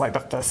that. That's like the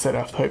first set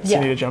of hoops you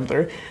need to jump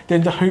through.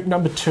 Then the hoop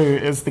number 2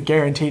 is the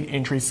guaranteed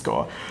entry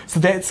score. So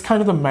that's kind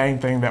of the main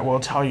thing that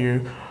will tell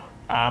you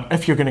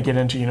if you're going to get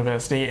into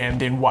university, and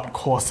then what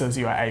courses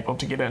you are able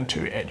to get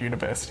into at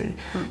university.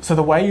 So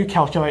the way you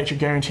calculate your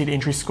guaranteed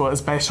entry score is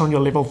based on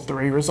your level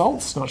 3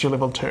 results, not your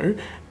level 2,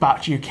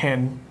 but you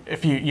can,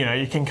 if you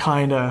can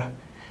kind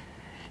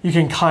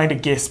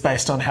of guess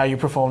based on how you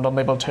performed on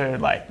level 2.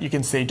 Like, you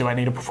can see, do I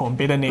need to perform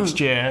better next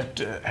year?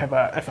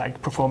 If I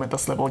perform at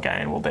this level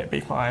again, will that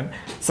be fine?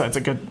 So it's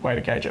a good way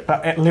to gauge it.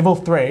 But at level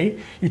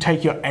 3, you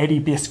take your 80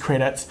 best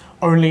credits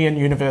only in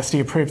university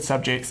approved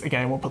subjects.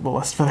 Again, we'll put the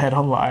list for that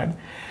online.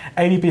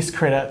 80 best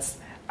credits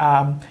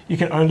you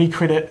can only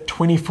credit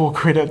 24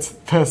 credits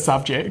per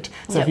subject.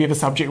 So if you have a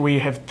subject where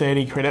you have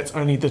 30 credits,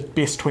 only the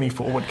best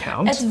 24 would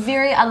count. It's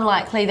very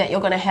unlikely that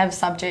you're going to have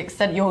subjects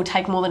that you'll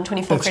take more than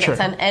 24 That's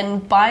credits true. in.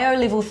 And Bio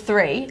Level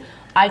 3,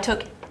 I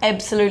took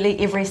absolutely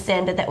every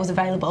standard that was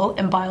available.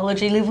 In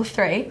Biology Level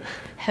 3,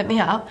 hit me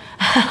up.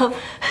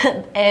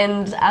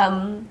 And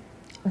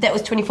that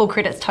was 24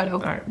 credits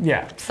total.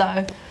 Yeah.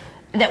 So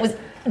that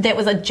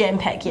was a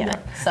jam-packed year.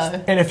 So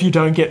And if you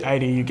don't get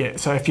 80, you get,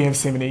 so if you have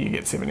 70, you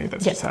get 70.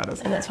 That's just how it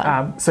is. And that's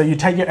fine. So you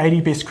take your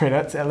 80 best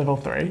credits at level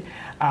 3,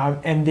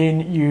 and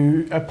then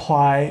you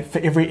apply, for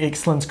every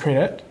excellence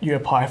credit, you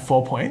apply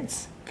 4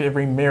 points. For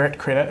every merit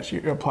credit,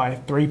 you apply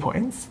 3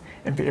 points.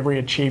 And for every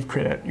achieved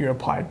credit, you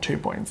apply 2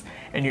 points.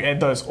 And you add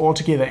those all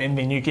together, and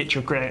then you get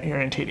your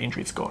guaranteed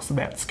entry score. So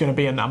that's going to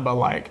be a number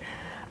like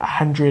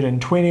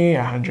 120,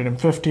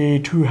 150,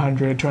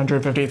 200,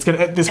 250. It's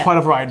gonna, there's quite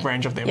a wide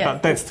range of them,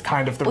 but that's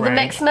kind of the range. The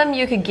maximum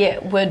you could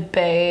get would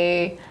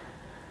be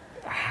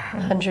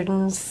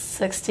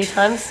 160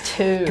 times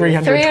 2.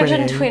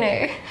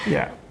 320.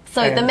 Yeah.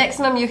 So the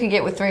maximum you could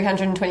get with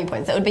 320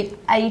 points, that would be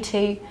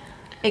 80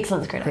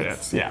 excellence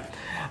credits. Yeah.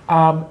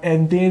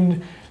 And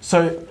then,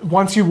 so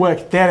once you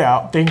work that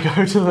out, then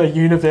go to the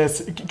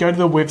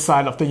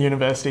website of the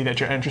university that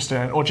you're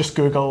interested in, or just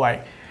Google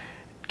like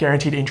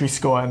guaranteed entry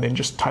score and then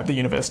just type the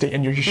university,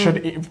 and you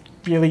should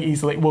really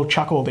easily, we'll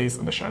chuck all these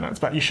in the show notes,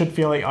 but you should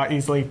fairly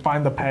easily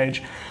find the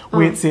page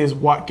where it says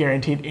what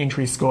guaranteed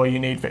entry score you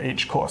need for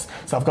each course.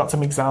 So I've got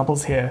some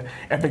examples here.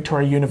 At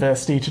Victoria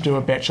University, to do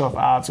a Bachelor of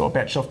Arts or a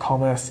Bachelor of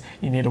Commerce,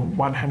 you need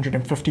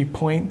 150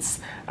 points.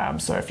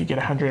 So if you get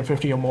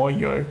 150 or more,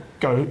 you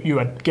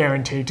are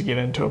guaranteed to get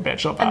into a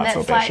Bachelor of Arts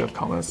or Bachelor of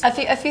Commerce.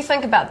 If you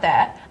think about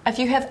that, if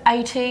you have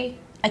 80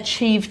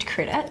 achieved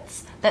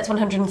credits, that's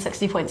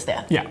 160 points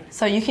there. Yeah.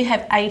 So you can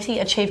have 80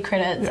 achieved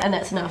credits, and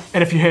that's enough.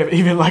 And if you have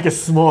even like a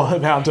small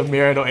amount of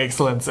merit or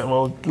excellence, it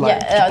will like blow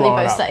it up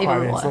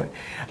quite easily.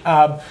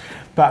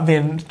 But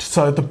then,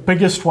 so the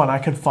biggest one I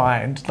could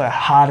find, the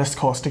hardest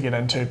course to get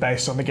into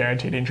based on the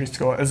guaranteed entry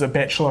score, is a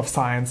Bachelor of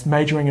Science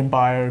majoring in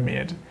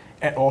biomed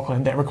at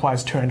Auckland. That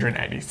requires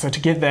 280. So to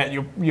get that,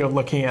 you're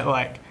looking at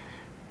like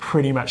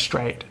pretty much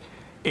straight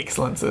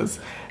excellences.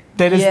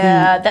 That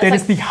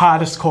is the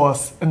hardest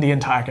course in the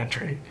entire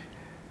country.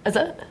 Is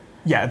it?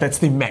 Yeah, that's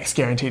the max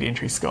guaranteed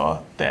entry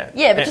score. But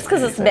just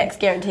because it's max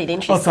guaranteed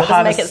entry score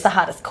doesn't make it the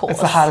hardest course.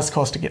 It's the hardest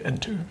course to get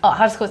into. Oh,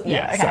 hardest course?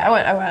 Yeah, okay. So, I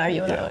won't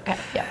argue with it. Okay,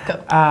 yeah, cool.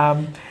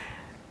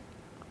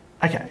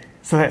 Okay,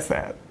 so that's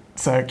that.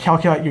 So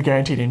calculate your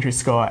guaranteed entry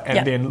score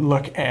and then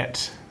look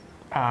at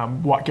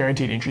what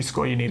guaranteed entry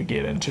score you need to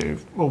get into,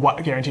 or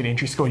what guaranteed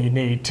entry score you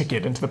need to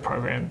get into the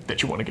program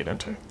that you want to get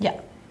into. Yeah.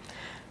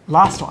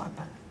 Last one.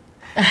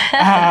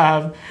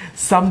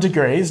 Some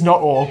degrees,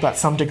 not all, but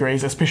some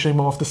degrees, especially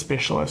more of the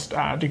specialist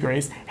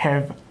degrees,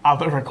 have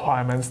other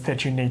requirements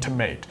that you need to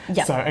meet.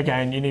 Yep. So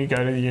again, you need to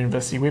go to the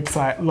university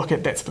website, look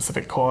at that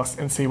specific course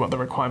and see what the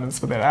requirements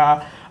for that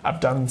are.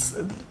 I've done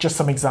just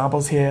some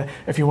examples here.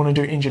 If you want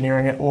to do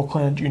engineering at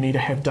Auckland, you need to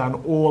have done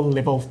all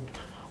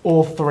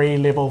three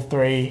level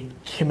 3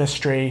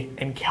 chemistry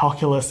and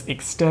calculus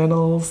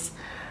externals.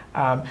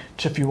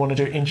 If you want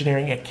to do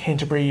engineering at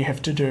Canterbury, you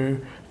have to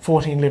do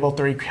 14 level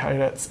 3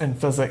 credits in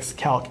physics,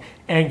 calc,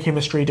 and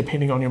chemistry,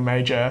 depending on your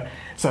major.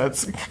 So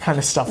it's kind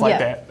of stuff like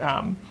that.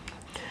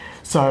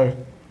 So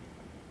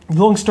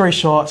long story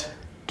short,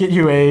 get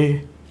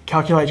UE,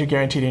 calculate your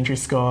guaranteed entry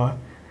score,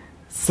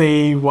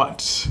 see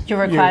what your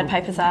required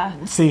papers are.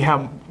 See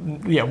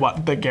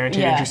what the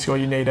guaranteed entry score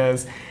you need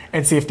is,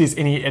 and see if there's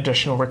any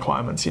additional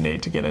requirements you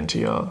need to get into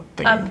your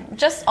thing.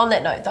 Just on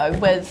that note though,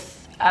 with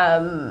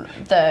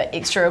the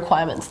extra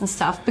requirements and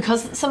stuff,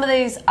 because some of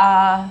these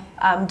are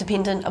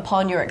dependent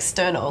upon your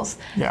externals,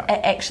 it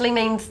actually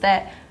means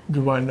that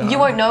you won't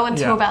know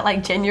until about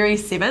like January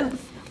 7th,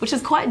 which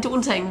is quite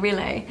daunting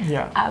really.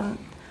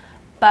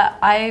 But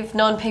I've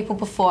known people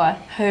before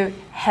who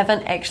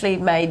haven't actually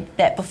made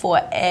that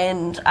before,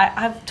 and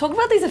I've talked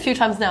about these a few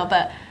times now,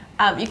 but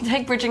you can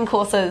take bridging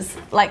courses,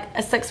 like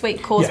a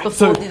 6-week course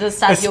before you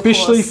start your course.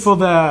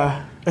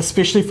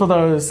 Especially for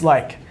those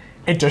like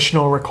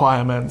additional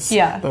requirements,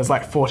 those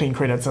like 14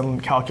 credits in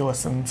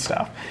calculus and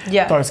stuff,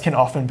 those can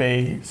often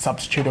be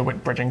substituted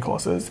with bridging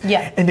courses.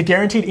 And the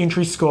guaranteed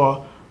entry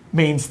score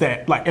means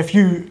that like if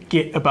you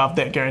get above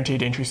that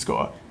guaranteed entry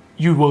score,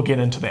 you will get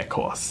into that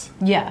course.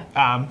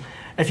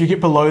 If you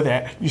get below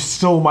that, you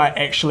still might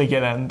actually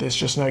get in. There's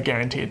just no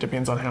guarantee. It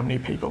depends on how many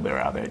people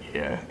there are that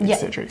year,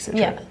 etc.,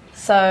 etc.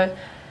 So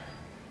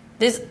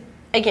there's,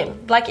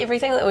 again, like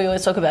everything that we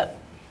always talk about,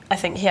 I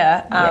think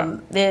here,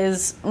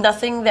 there's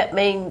nothing that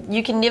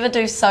you can never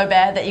do so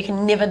bad that you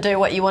can never do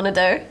what you want to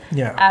do.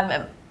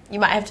 You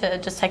might have to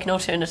just take an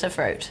alternative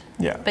route.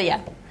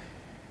 But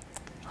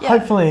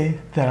Hopefully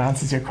that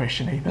answers your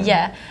question, Ethan.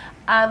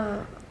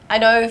 I I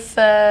know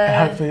for...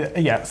 Hopefully,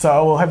 yeah,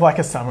 so we'll have like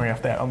a summary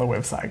of that on the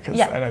website because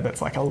I know that's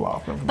like a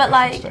lot of information but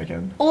like, to take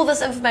in. all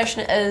this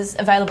information is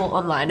available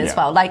online as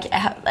well. Like,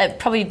 it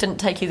probably didn't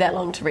take you that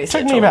long to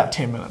research. It took me about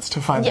 10 minutes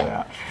to find that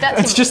out.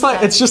 It's just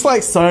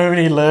like so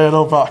many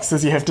little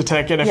boxes you have to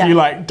tick, and if you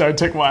like don't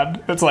tick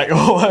one, it's like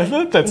all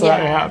over. That's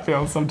like how it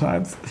feels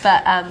sometimes.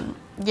 But I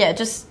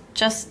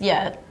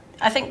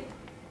think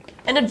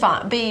in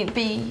advance,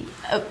 be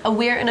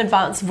aware in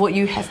advance of what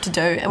you have to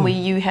do and where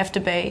you have to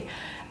be.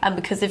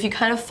 Because if you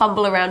kind of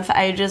fumble around for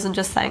ages and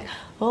just think,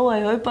 oh, I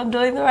hope I'm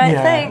doing the right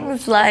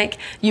things, like,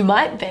 you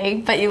might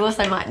be, but you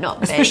also might not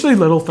be. Especially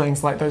little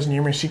things like those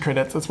numeracy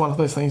credits. It's one of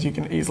those things you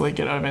can easily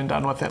get over and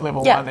done with at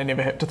level 1 and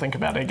never have to think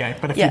about it again.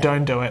 But if you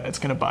don't do it, it's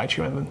going to bite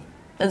you, and then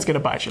it's going to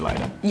bite you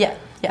later. Yeah.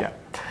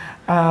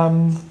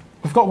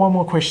 We've got one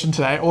more question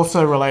today,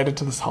 also related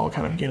to this whole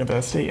kind of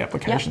university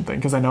application thing,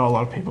 because I know a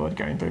lot of people are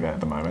going through that at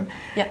the moment.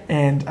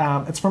 And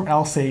it's from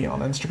LC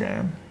on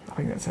Instagram. I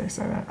think that's how you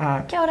say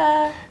that. Kia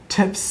ora.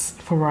 Tips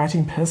for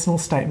writing personal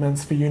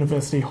statements for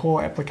university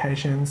hall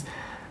applications.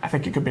 I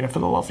think it could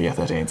benefit a lot for year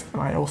 13s,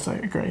 and I also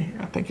agree.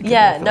 I think it could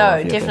benefit a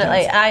lot for year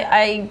definitely. 13s.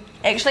 I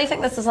actually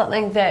think this is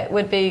something that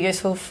would be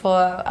useful for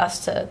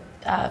us to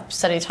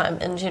study time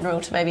in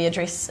general to maybe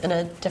address in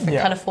a different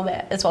kind of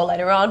format as well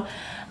later on.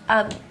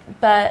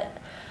 But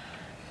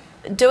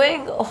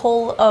doing a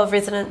hall of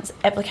residence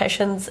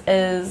applications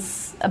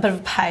is a bit of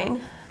a pain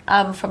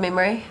from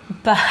memory,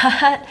 but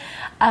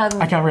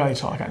I can't really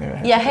talk. I never.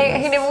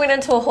 He never went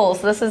into a hall,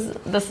 so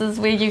this is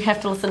where you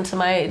have to listen to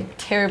my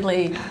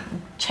terribly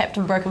chapped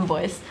and broken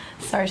voice.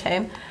 Sorry,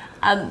 team.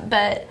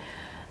 But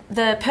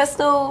the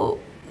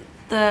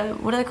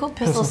what are they called?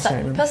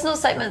 Personal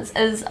statements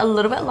is a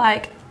little bit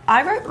like,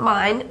 I wrote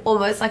mine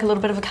almost like a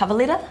little bit of a cover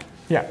letter.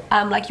 Yeah.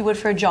 Like you would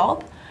for a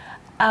job.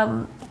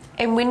 And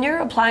when you're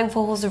applying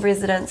for halls of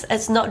residence,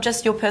 it's not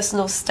just your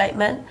personal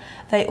statement.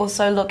 They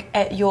also look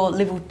at your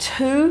level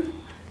 2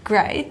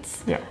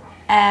 grades. Yeah.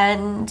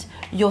 And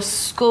your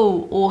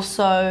school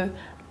also...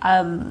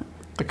 the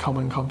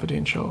Common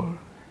Confidential...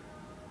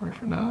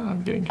 No,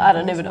 I'm getting confused. I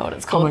don't even know what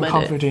it's called. Common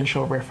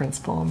Confidential Reference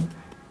Form,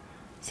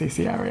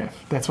 CCRF.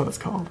 That's what it's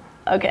called.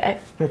 Okay.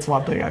 That's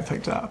one thing I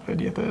picked up in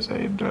year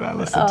 13 when I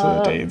listened to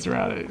the deans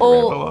around it. A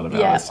lot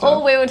about this stuff.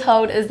 All we were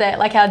told is that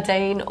like our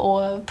dean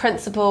or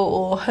principal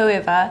or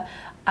whoever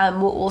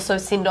will also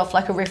send off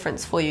like a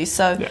reference for you.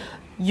 So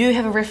you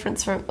have a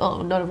reference from,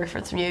 not a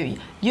reference from you.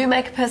 You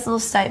make a personal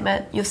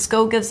statement, your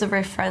school gives a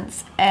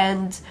reference,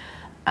 and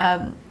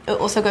it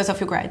also goes off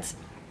your grades.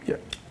 Yeah.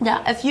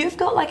 Now, if you've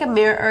got like a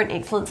merit or an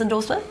excellence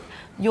endorsement,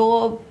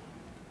 you're,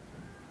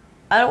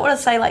 I don't want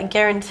to say like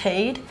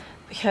guaranteed,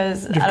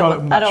 because you've got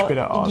a much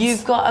better odds.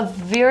 You've got a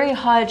very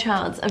high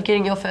chance of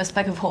getting your first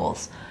pick of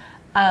halls.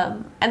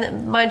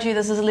 And mind you,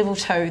 this is a level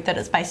 2 that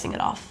it's basing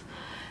it off.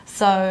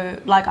 So,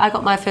 like, I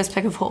got my first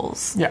pick of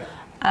halls. Yeah.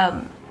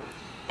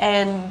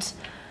 And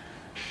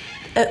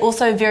it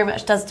also very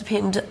much does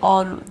depend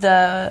on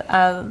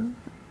the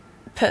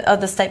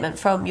statement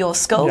from your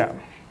school. Yeah.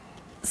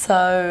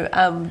 So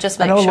just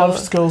make sure. I know a lot of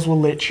schools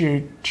will let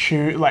you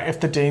choose, like if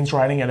the dean's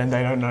writing it and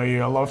they don't know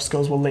you, a lot of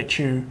schools will let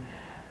you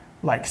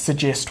like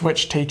suggest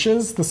which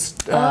teachers the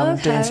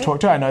deans talk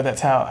to. I know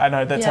that's how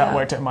it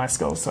worked at my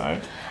school. So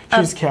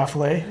choose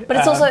carefully. But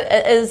it's also,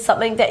 it is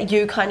something that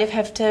you kind of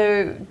have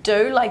to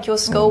do. Like your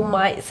school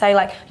might say,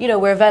 like, you know,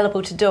 we're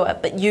available to do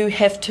it, but you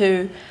have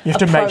to. You have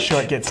to make sure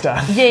it gets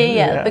done.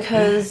 Yeah.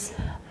 Because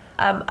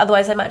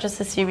otherwise they might just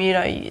assume, you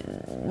know,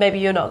 maybe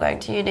you're not going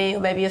to uni, or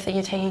maybe you're thinking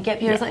you're taking a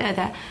gap year or something like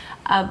that.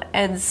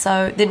 And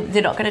so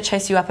they're not going to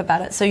chase you up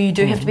about it. So you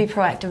do have to be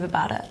proactive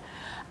about it.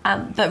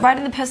 But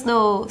writing the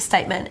personal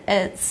statement,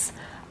 it's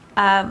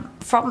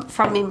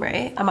from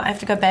memory. I might have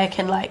to go back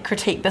and like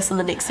critique this in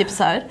the next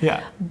episode.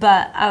 Yeah.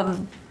 But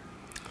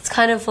it's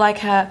kind of like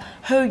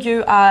who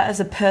you are as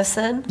a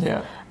person.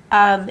 Yeah.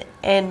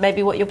 And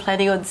maybe what you're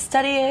planning on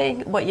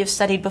studying, what you've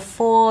studied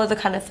before, the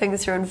kind of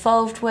things you're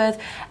involved with.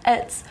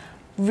 It's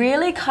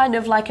really kind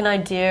of like an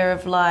idea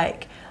of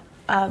like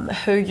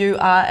who you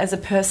are as a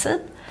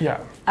person. Yeah.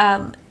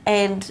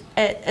 And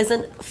it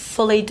isn't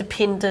fully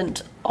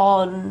dependent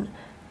on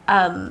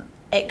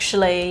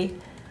actually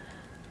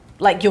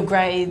like your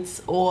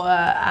grades or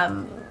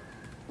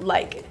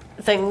like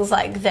things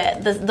like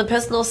that. The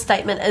personal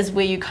statement is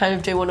where you kind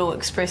of do want to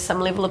express some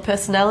level of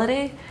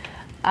personality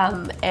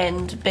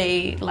and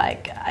be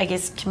like, I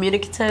guess,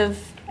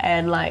 communicative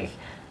and like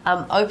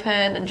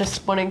open and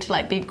just wanting to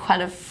like be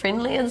kind of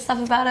friendly and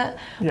stuff about it.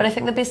 Yeah. But I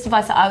think the best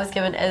advice that I was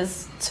given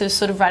is to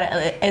sort of write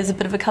it as a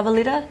bit of a cover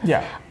letter.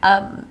 Yeah.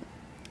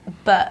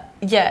 But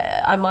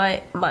yeah, I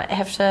might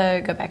have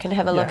to go back and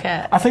have a look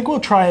at. I think we'll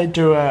try and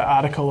do an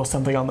article or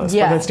something on this.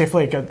 Yeah. But that's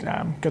definitely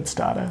a good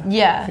starter.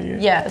 Yeah. For you.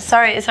 Yeah.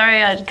 Sorry,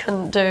 I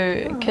couldn't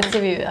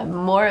give you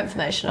more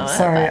information on it.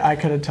 Sorry, I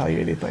couldn't tell you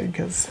anything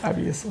because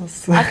I'm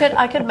useless.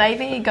 I could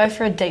maybe go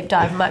for a deep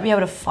dive. Might be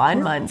able to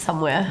find mine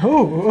somewhere.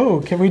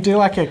 Ooh, can we do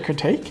like a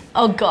critique?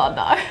 Oh God,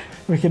 no.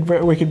 We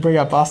could bring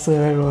our bus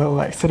in, we'll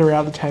like sit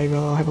around the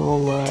table, have a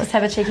little just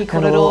have a cheeky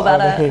corner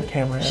about it.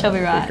 Camera. She'll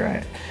be right.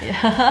 Great.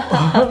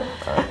 Yeah.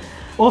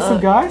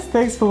 Awesome, guys.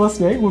 Thanks for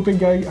listening.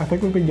 I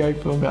think we've been going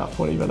for about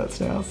 40 minutes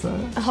now. So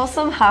a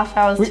wholesome half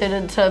hour's turned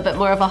into a bit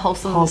more of a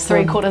wholesome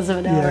 3/4 of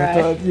an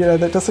hour. Yeah, but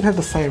that doesn't have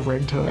the same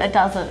ring to it. It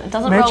doesn't. It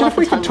doesn't Imagine roll if off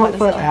we the could tongue talk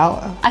for an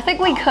hour. I think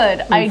we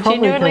could. I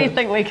genuinely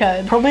think we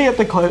could. Probably at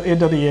the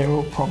end of the year,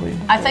 we'll probably.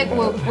 I think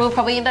we'll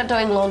probably end up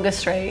doing longer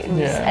streams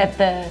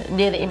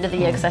near the end of the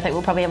year because I think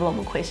we'll probably have a lot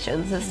more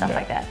questions and stuff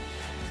like that.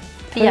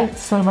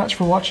 Thanks so much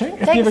for watching.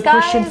 If you have a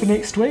question for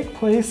next week,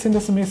 please send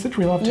us a message.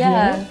 We love to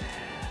hear it.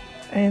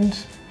 And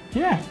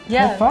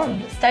have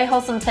fun. Stay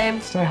wholesome, team.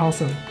 Stay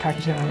wholesome. Ka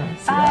kite ana.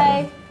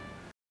 Bye.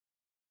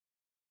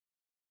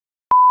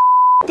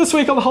 This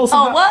week on the Wholesome.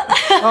 Oh, what?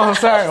 Oh,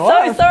 sorry.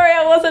 What? So sorry,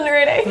 I wasn't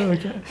ready.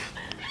 Okay.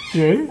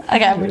 You?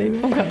 Okay, I'm ready.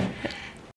 I'm good.